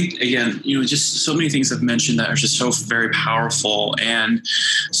 I think, again, just so many things I've mentioned that are just so very powerful and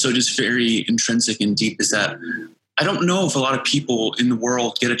so just very intrinsic and deep is that I don't know if a lot of people in the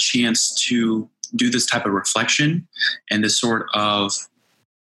world get a chance to do this type of reflection and this sort of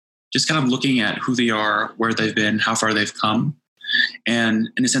just kind of looking at who they are, where they've been, how far they've come. And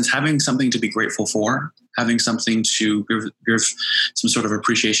in a sense, having something to be grateful for, having something to give some sort of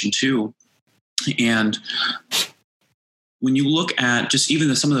appreciation to. And when you look at just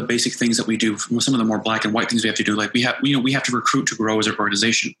even some of the basic things that we do, some of the more black and white things we have to do, like we have to recruit to grow as an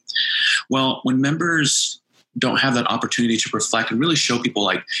organization. Well, when members don't have that opportunity to reflect and really show people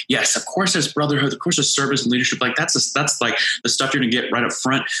like, yes, of course there's brotherhood, of course there's service and leadership. Like that's like the stuff you're going to get right up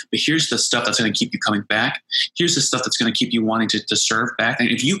front. But here's the stuff that's going to keep you coming back. Here's the stuff that's going to keep you wanting to serve back.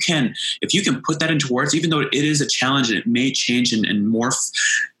 And if you can put that into words, even though it is a challenge and it may change and morph,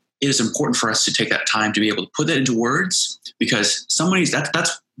 it is important for us to take that time to be able to put that into words because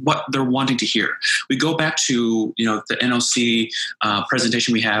that's what they're wanting to hear. We go back to, the NLC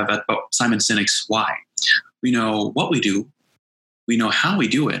presentation we have about Simon Sinek's Why. We know what we do. We know how we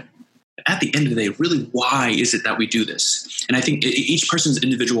do it. At the end of the day, really, why is it that we do this? And I think each person's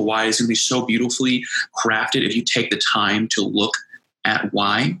individual why is going to be so beautifully crafted if you take the time to look at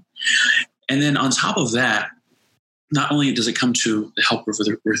why. And then on top of that, not only does it come to help with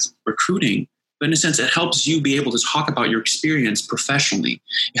recruiting, but in a sense, it helps you be able to talk about your experience professionally.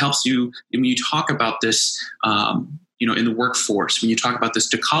 It helps you when you talk about this, in the workforce, when you talk about this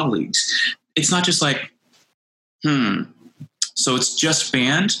to colleagues. It's not just like, so it's just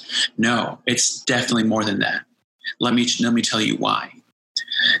band? No, it's definitely more than that. Let me tell you why.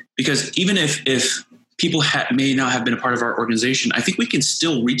 Because even if people may not have been a part of our organization, I think we can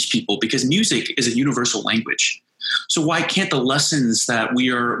still reach people because music is a universal language. So why can't the lessons that we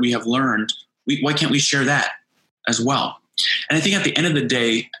have learned, why can't we share that as well? And I think at the end of the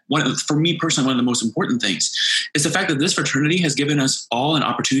day, for me personally, one of the most important things is the fact that this fraternity has given us all an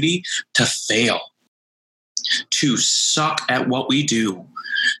opportunity to fail, to suck at what we do,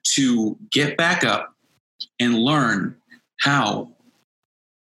 to get back up and learn how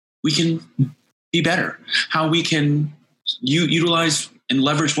we can be better, how we can utilize and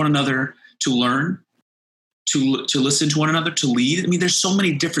leverage one another to learn, to listen to one another, to lead. I mean, there's so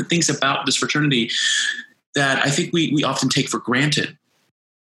many different things about this fraternity that I think we often take for granted.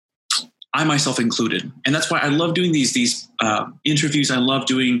 I myself included. And that's why I love doing these interviews. I love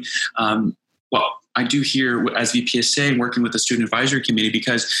doing, I do here as VPSA and working with the student advisory committee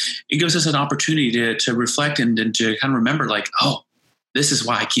because it gives us an opportunity to reflect and to kind of remember like, oh, this is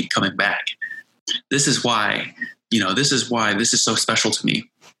why I keep coming back. This is why this is so special to me.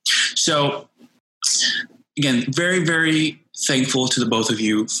 So again, very, very thankful to the both of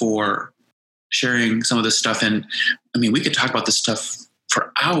you for sharing some of this stuff. And I mean, we could talk about this stuff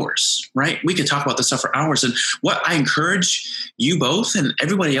for hours, right? We could talk about this stuff for hours. And what I encourage you both and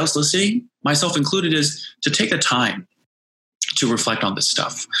everybody else listening, myself included, is to take the time to reflect on this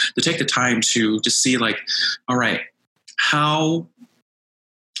stuff, to take the time to just see like, all right,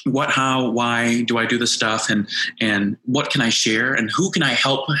 why do I do this stuff? And what can I share? And who can I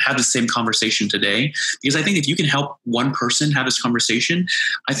help have the same conversation today? Because I think if you can help one person have this conversation,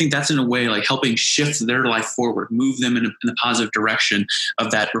 I think that's in a way like helping shift their life forward, move them in the positive direction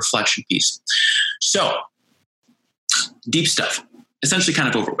of that reflection piece. So deep stuff, essentially kind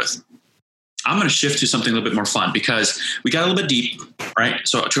of over with. I'm going to shift to something a little bit more fun because we got a little bit deep, right?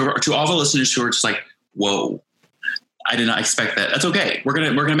 So to all the listeners who are just like, whoa, I did not expect that. That's okay. We're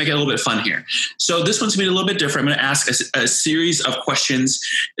gonna make it a little bit fun here. So this one's gonna be a little bit different. I'm gonna ask a series of questions.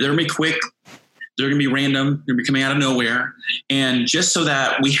 They're gonna be quick. They're gonna be random. They're gonna be coming out of nowhere. And just so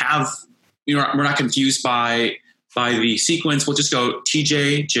that we have, we're not confused by by the sequence, we'll just go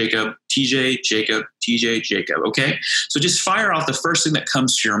TJ, Jacob, TJ, Jacob, TJ, Jacob. Okay? So just fire off the first thing that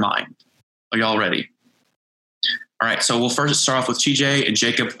comes to your mind. Are y'all ready? All right. So we'll first start off with TJ and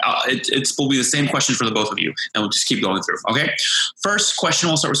Jacob. It will be the same question for the both of you, and we'll just keep going through. Okay? First question,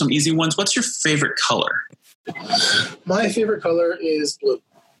 we'll start with some easy ones. What's your favorite color? My favorite color is blue.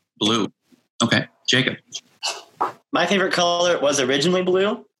 Blue. Okay. Jacob. My favorite color was originally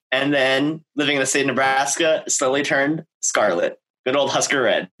blue, and then living in the state of Nebraska, slowly turned scarlet. Good old Husker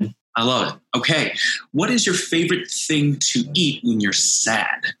red. I love it. Okay. What is your favorite thing to eat when you're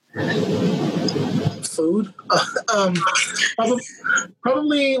sad? Food.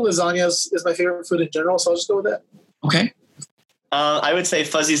 Probably lasagna is my favorite food in general, so I'll just go with that. Okay. I would say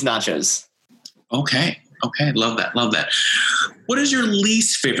Fuzzy's Nachos. Okay. Okay. Love that. Love that. What is your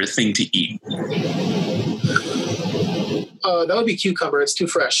least favorite thing to eat? That would be cucumber. It's too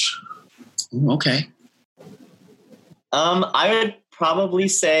fresh. Okay. I would probably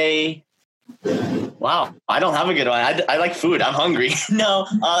say, wow, I don't have a good one. I like food. I'm hungry. No,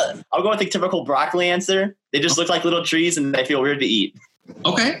 I'll go with the typical broccoli answer. They just look like little trees and they feel weird to eat.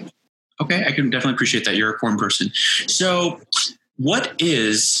 Okay. Okay. I can definitely appreciate that. You're a corn person. So what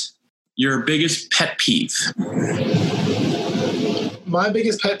is your biggest pet peeve? My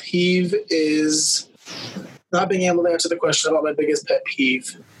biggest pet peeve is not being able to answer the question about my biggest pet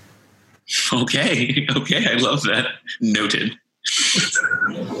peeve. Okay. Okay. I love that. Noted.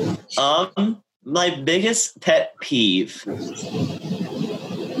 My biggest pet peeve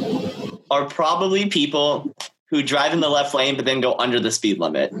are probably people who drive in the left lane but then go under the speed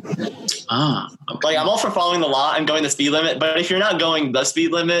limit. Okay. Like, I'm all for following the law and going the speed limit, but if you're not going the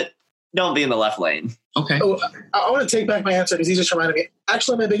speed limit, don't be in the left lane. Okay. Oh, I want to take back my answer because he just reminded me.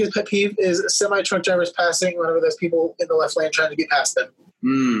 Actually, my biggest pet peeve is semi-truck drivers passing whenever there's people in the left lane trying to get past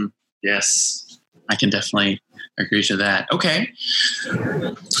them. Yes. I can definitely agree to that. Okay.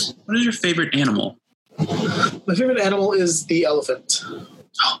 What is your favorite animal? My favorite animal is the elephant.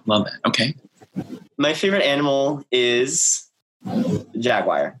 Oh, love that. Okay. My favorite animal is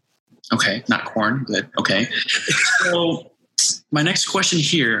jaguar. Okay. Not corn. Good. Okay. So my next question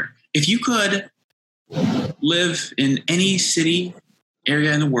here, if you could live in any city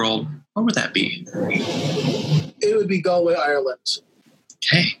area in the world, where would that be? It would be Galway, Ireland.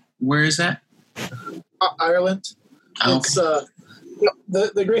 Okay. Where is that? Ireland. Oh, It's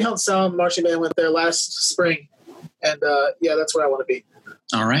the Greyhound Sound marching band went there last spring, and that's where I want to be.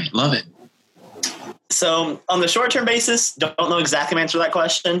 All right. Love it. So on the short-term basis, don't know exactly the answer to that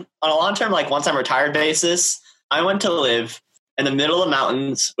question. On a long-term, like once I'm retired basis, I want to live in the middle of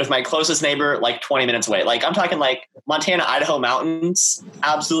mountains with my closest neighbor like 20 minutes away. Like, I'm talking like Montana, Idaho mountains.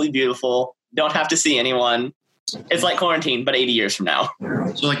 Absolutely beautiful. Don't have to see anyone. It's like quarantine, but 80 years from now.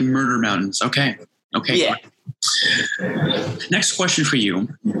 So like Murder Mountains. Okay. Okay. Yeah. Next question for you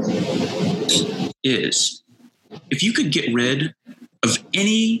is, if you could get rid of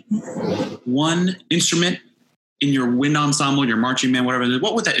any one instrument in your wind ensemble, your marching band, whatever it is,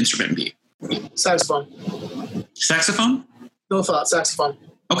 what would that instrument be? Saxophone. Saxophone? No thought. Saxophone.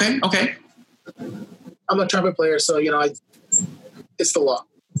 Okay. Okay. I'm a trumpet player, so it's the law.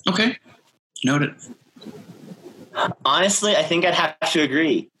 Okay. Noted. Honestly, I think I'd have to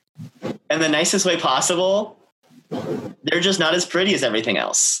agree. In the nicest way possible, they're just not as pretty as everything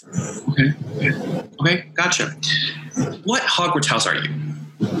else. Okay. Okay. Gotcha. What Hogwarts house are you?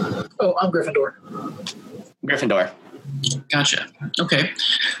 Oh, I'm Gryffindor. Gryffindor. Gotcha. Okay.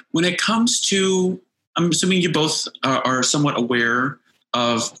 When it comes to, I'm assuming you both are somewhat aware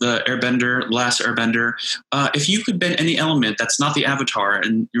of the Last Airbender. If you could bend any element that's not the Avatar,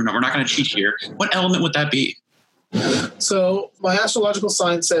 and we're not going to cheat here, what element would that be? So my astrological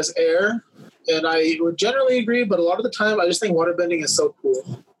sign says air, and I would generally agree, but a lot of the time I just think waterbending is so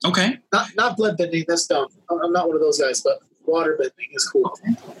cool. Okay. Not blood bending, that's dumb. I'm not one of those guys, but waterbending is cool.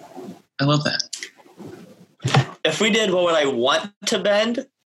 Okay. I love that. If we did what would I want to bend,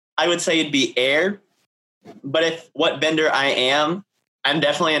 I would say it'd be air. But if what bender I am, I'm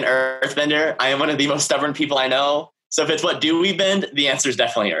definitely an earth bender. I am one of the most stubborn people I know. So if it's what do we bend, the answer is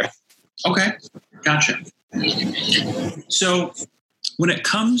definitely earth. Okay. Gotcha. So when it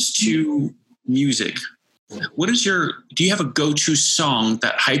comes to music, do you have a go-to song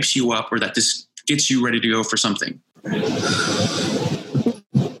that hypes you up or that just gets you ready to go for something?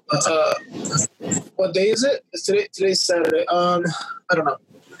 What day is it? Today's Saturday. I don't know.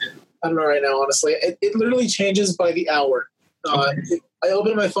 I don't know right now, honestly. It literally changes by the hour. I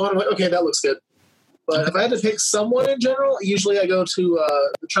open my phone, I'm like, okay, that looks good. But if I had to pick someone in general, usually I go to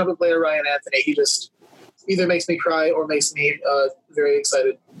the trumpet player, Ryan Anthony. He just either makes me cry or makes me very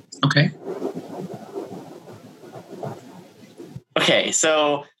excited. Okay. Okay,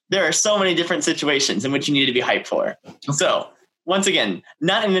 so there are so many different situations in which you need to be hyped for. Okay. So once again,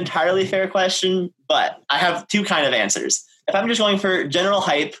 not an entirely fair question, but I have two kind of answers. If I'm just going for general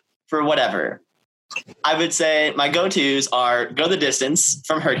hype for whatever, I would say my go-tos are Go the Distance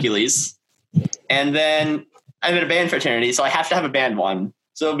from Hercules. And then I'm in a band fraternity, so I have to have a band one.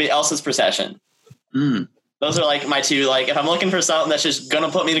 So it'll be Elsa's Procession. Those are like my two, like if I'm looking for something that's just going to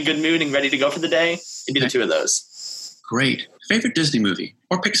put me in a good mood and ready to go for the day, it'd be the two of those. Great. Favorite Disney movie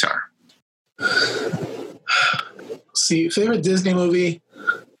or Pixar? See, favorite Disney movie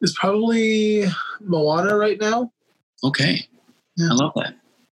is probably Moana right now. Okay. Yeah. I love that.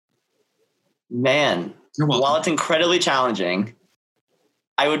 Man, while it's incredibly challenging,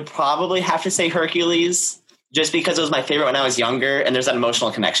 I would probably have to say Hercules just because it was my favorite when I was younger and there's that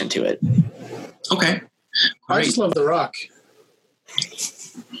emotional connection to it. Okay. Great. I just love The Rock.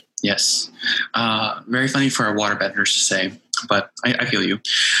 Yes. Very funny for our waterbenders to say, but I feel you.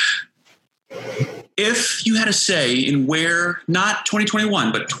 If you had a say in where, not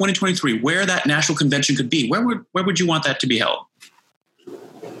 2021, but 2023, where that national convention could be, where would you want that to be held?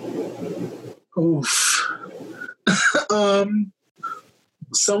 Oof.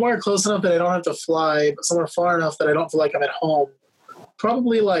 Somewhere close enough that I don't have to fly, but somewhere far enough that I don't feel like I'm at home.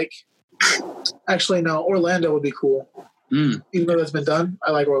 Probably actually no, Orlando would be cool. Even though that's been done,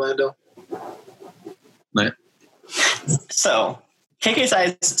 I like Orlando. Right. So,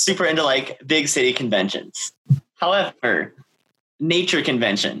 KKSI is super into big city conventions. However, nature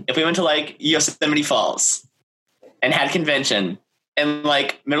convention, if we went to Yosemite Falls and had convention in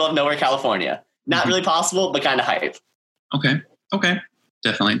middle of nowhere, California, not really possible, but kind of hype. Okay.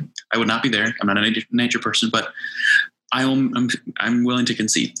 Definitely. I would not be there. I'm not a nature person, but I'm willing to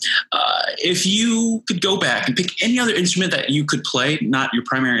concede. If you could go back and pick any other instrument that you could play, not your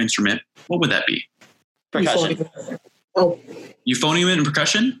primary instrument, what would that be? Percussion. Euphonium and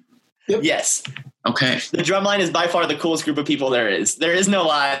percussion? Yep. Yes. Okay. The drumline is by far the coolest group of people there is. There is no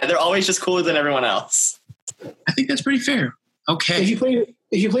lie. They're always just cooler than everyone else. I think that's pretty fair. Okay. If you play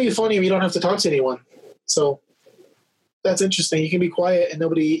euphonium, you don't have to talk to anyone. So that's interesting. You can be quiet and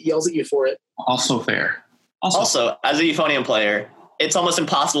nobody yells at you for it. Also fair. Also, as a euphonium player, it's almost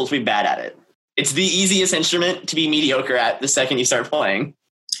impossible to be bad at it. It's the easiest instrument to be mediocre at the second you start playing.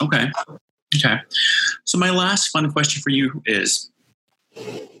 Okay. So my last fun question for you is,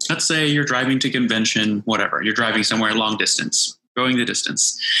 let's say you're driving to convention, whatever. You're driving somewhere long distance, going the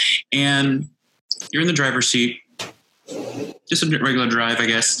distance, and you're in the driver's seat, just a regular drive, I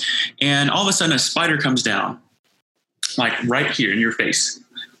guess, and all of a sudden a spider comes down, right here in your face.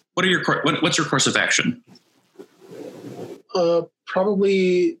 What's your course of action?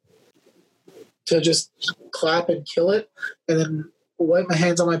 Probably to just clap and kill it, and then wipe my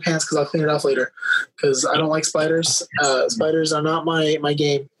hands on my pants because I'll clean it off later. Because I don't like spiders. Spiders are not my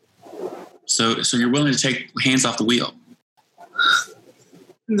game. So you're willing to take hands off the wheel?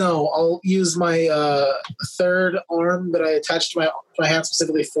 No, I'll use my third arm that I attached to my hand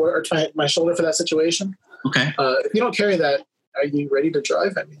specifically for, or to my shoulder for that situation. Okay. If you don't carry that, are you ready to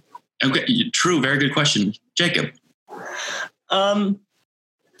drive? I mean. Okay. True. Very good question, Jacob. I'd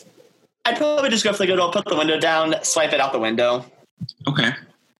probably just go for the good old put the window down, swipe it out the window. Okay.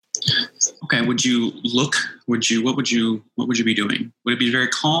 What would you be doing? Would it be very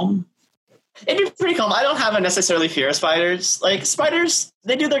calm? It'd be pretty calm. I don't have a necessarily fear of spiders. Spiders,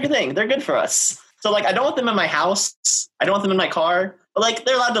 they do their thing. They're good for us. So I don't want them in my house. I don't want them in my car. But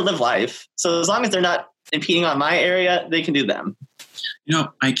they're allowed to live life. So as long as they're not impeding on my area, they can do them.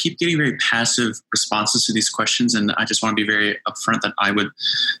 I keep getting very passive responses to these questions, and I just want to be very upfront that I would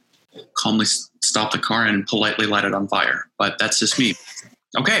calmly stop the car and politely light it on fire. But that's just me.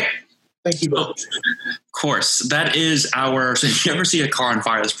 Okay. Thank you both. Of course. That is so if you ever see a car on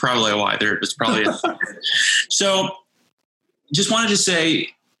fire, that's probably why. There's probably So just wanted to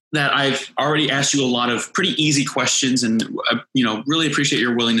say that I've already asked you a lot of pretty easy questions, and really appreciate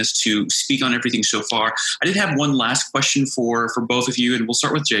your willingness to speak on everything so far. I did have one last question for both of you, and we'll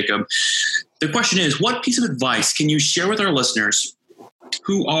start with Jacob. The question is, what piece of advice can you share with our listeners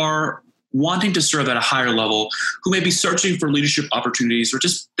who are wanting to serve at a higher level, who may be searching for leadership opportunities, or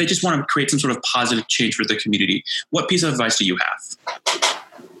they just want to create some sort of positive change for the community? What piece of advice do you have?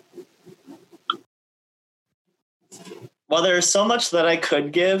 Well, there's so much that I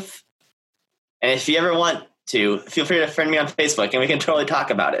could give. And if you ever want to, feel free to friend me on Facebook and we can totally talk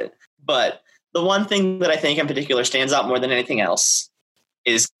about it. But the one thing that I think in particular stands out more than anything else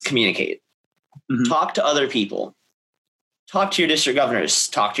is communicate. Mm-hmm. Talk to other people. Talk to your district governors.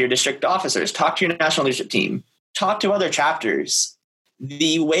 Talk to your district officers. Talk to your national leadership team. Talk to other chapters.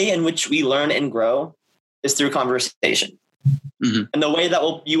 The way in which we learn and grow is through conversation. Mm-hmm. And the way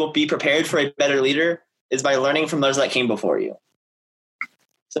that you will be prepared for a better leader is by learning from those that came before you.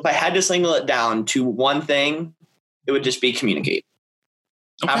 So if I had to single it down to one thing, it would just be communicate.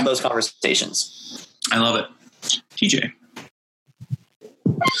 Okay. Have those conversations. I love it. TJ.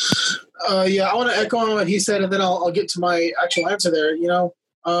 I want to echo on what he said, and then I'll get to my actual answer there.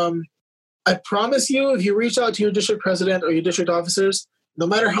 I promise you, if you reach out to your district president or your district officers, no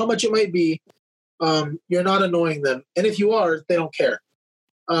matter how much it might be, you're not annoying them. And if you are, they don't care.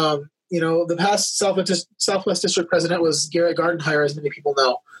 The past Southwest District president was Garrett Gardenhire, as many people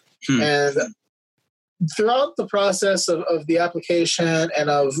know. And throughout the process of the application and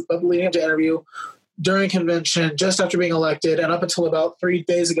of leading up to interview, during convention, just after being elected, and up until about 3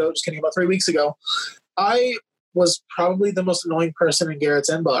 weeks ago, I was probably the most annoying person in Garrett's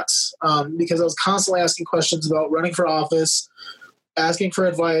inbox because I was constantly asking questions about running for office, asking for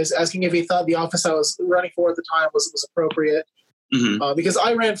advice, asking if he thought the office I was running for at the time was appropriate. Mm-hmm. Because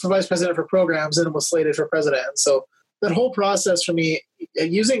I ran for vice president for programs and was slated for president. And so that whole process for me,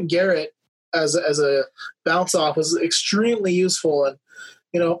 using Garrett as a bounce off was extremely useful. And,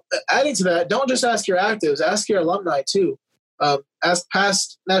 adding to that, don't just ask your actives, ask your alumni too. Ask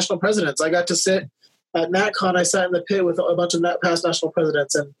past national presidents. I got to sit at NatCon. I sat in the pit with a bunch of past national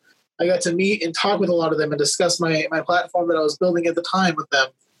presidents, and I got to meet and talk with a lot of them and discuss my platform that I was building at the time with them.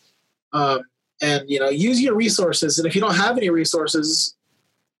 And use your resources. And if you don't have any resources,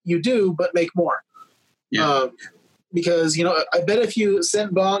 you do, but make more. Yeah. Because, I bet if you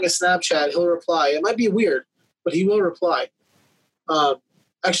send Bong a Snapchat, he'll reply. It might be weird, but he will reply.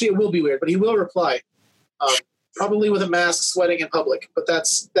 Actually, it will be weird, but he will reply. Probably with a mask, sweating in public. But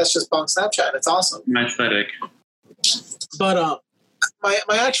that's just Bong's Snapchat. It's awesome. Aesthetic. But my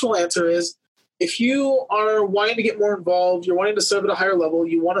actual answer is, if you are wanting to get more involved, you're wanting to serve at a higher level,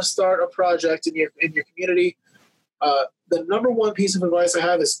 you want to start a project in your community, the number one piece of advice I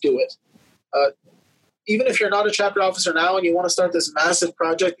have is do it. Even if you're not a chapter officer now and you want to start this massive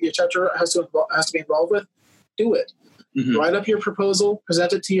project that your chapter has to be involved with, do it. Mm-hmm. Write up your proposal,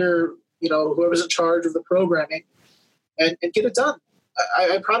 present it to your, whoever's in charge of the programming, and get it done.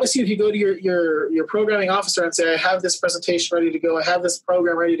 I promise you, if you go to your programming officer and say, I have this presentation ready to go, I have this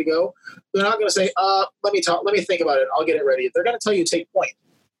program ready to go, they're not going to say, let me think about it, I'll get it ready. They're going to tell you take point.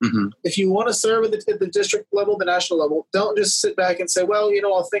 Mm-hmm. If you want to serve at the district level, the national level, don't just sit back and say, well,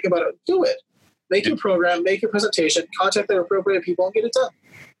 I'll think about it. Do it. Make your program, make your presentation, contact the appropriate people, and get it done.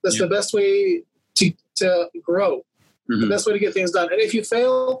 That's the best way to grow, mm-hmm. the best way to get things done. And if you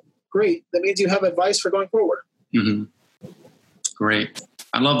fail, great. That means you have advice for going forward. Mm-hmm. Great.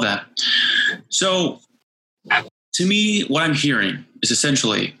 I love that. So to me, what I'm hearing is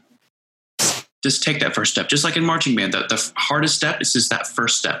essentially just take that first step. Just like in marching band, the hardest step is just that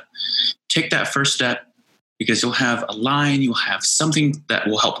first step. Take that first step because you'll have a line, you'll have something that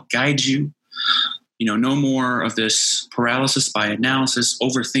will help guide you. No more of this paralysis by analysis,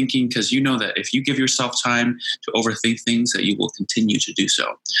 overthinking, because you know that if you give yourself time to overthink things, that you will continue to do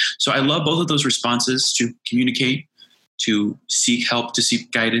so. So I love both of those responses: to communicate, to seek help, to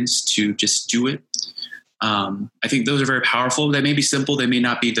seek guidance, to just do it. I think those are very powerful. They may be simple. They may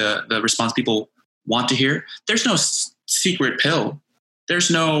not be the response people want to hear. There's no secret pill.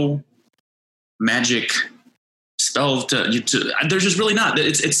 There's no magic spell there's just really not.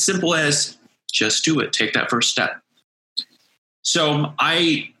 It's simple as just do it. Take that first step. So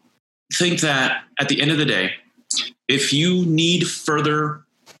I think that at the end of the day, if you need further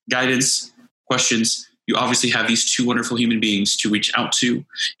guidance, questions, you obviously have these two wonderful human beings to reach out to.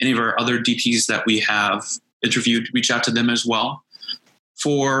 Any of our other DPs that we have interviewed, reach out to them as well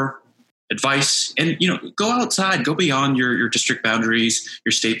for advice. And, go outside, go beyond your district boundaries,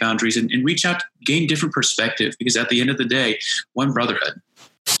 your state boundaries, and reach out, gain different perspective, because at the end of the day, one brotherhood.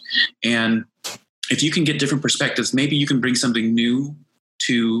 And if you can get different perspectives, maybe you can bring something new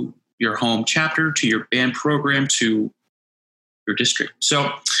to your home chapter, to your band program, to your district.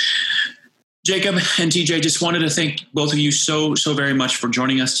 So Jacob and TJ, just wanted to thank both of you so very much for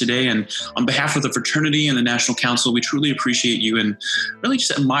joining us today. And on behalf of the fraternity and the National Council, we truly appreciate you and really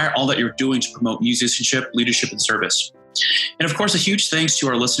just admire all that you're doing to promote musicianship, leadership, and service. And of course, a huge thanks to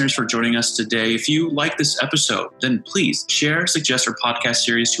our listeners for joining us today. If you like this episode, then please share, suggest our podcast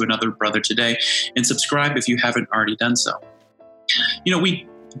series to another brother today, and subscribe if you haven't already done so. We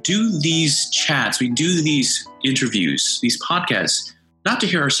do these chats, we do these interviews, these podcasts, not to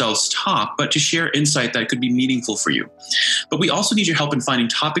hear ourselves talk, but to share insight that could be meaningful for you. But we also need your help in finding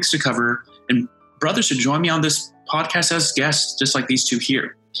topics to cover and brothers to join me on this podcast as guests, just like these two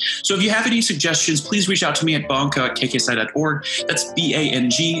here. So if you have any suggestions, please reach out to me at bangco@kkpsi.org. That's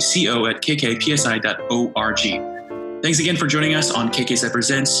BANGCO@kkpsi.org. Thanks again for joining us on KKSI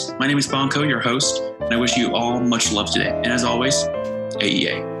Presents. My name is Bonko, your host, and I wish you all much love today. And as always,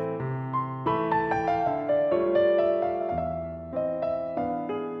 AEA.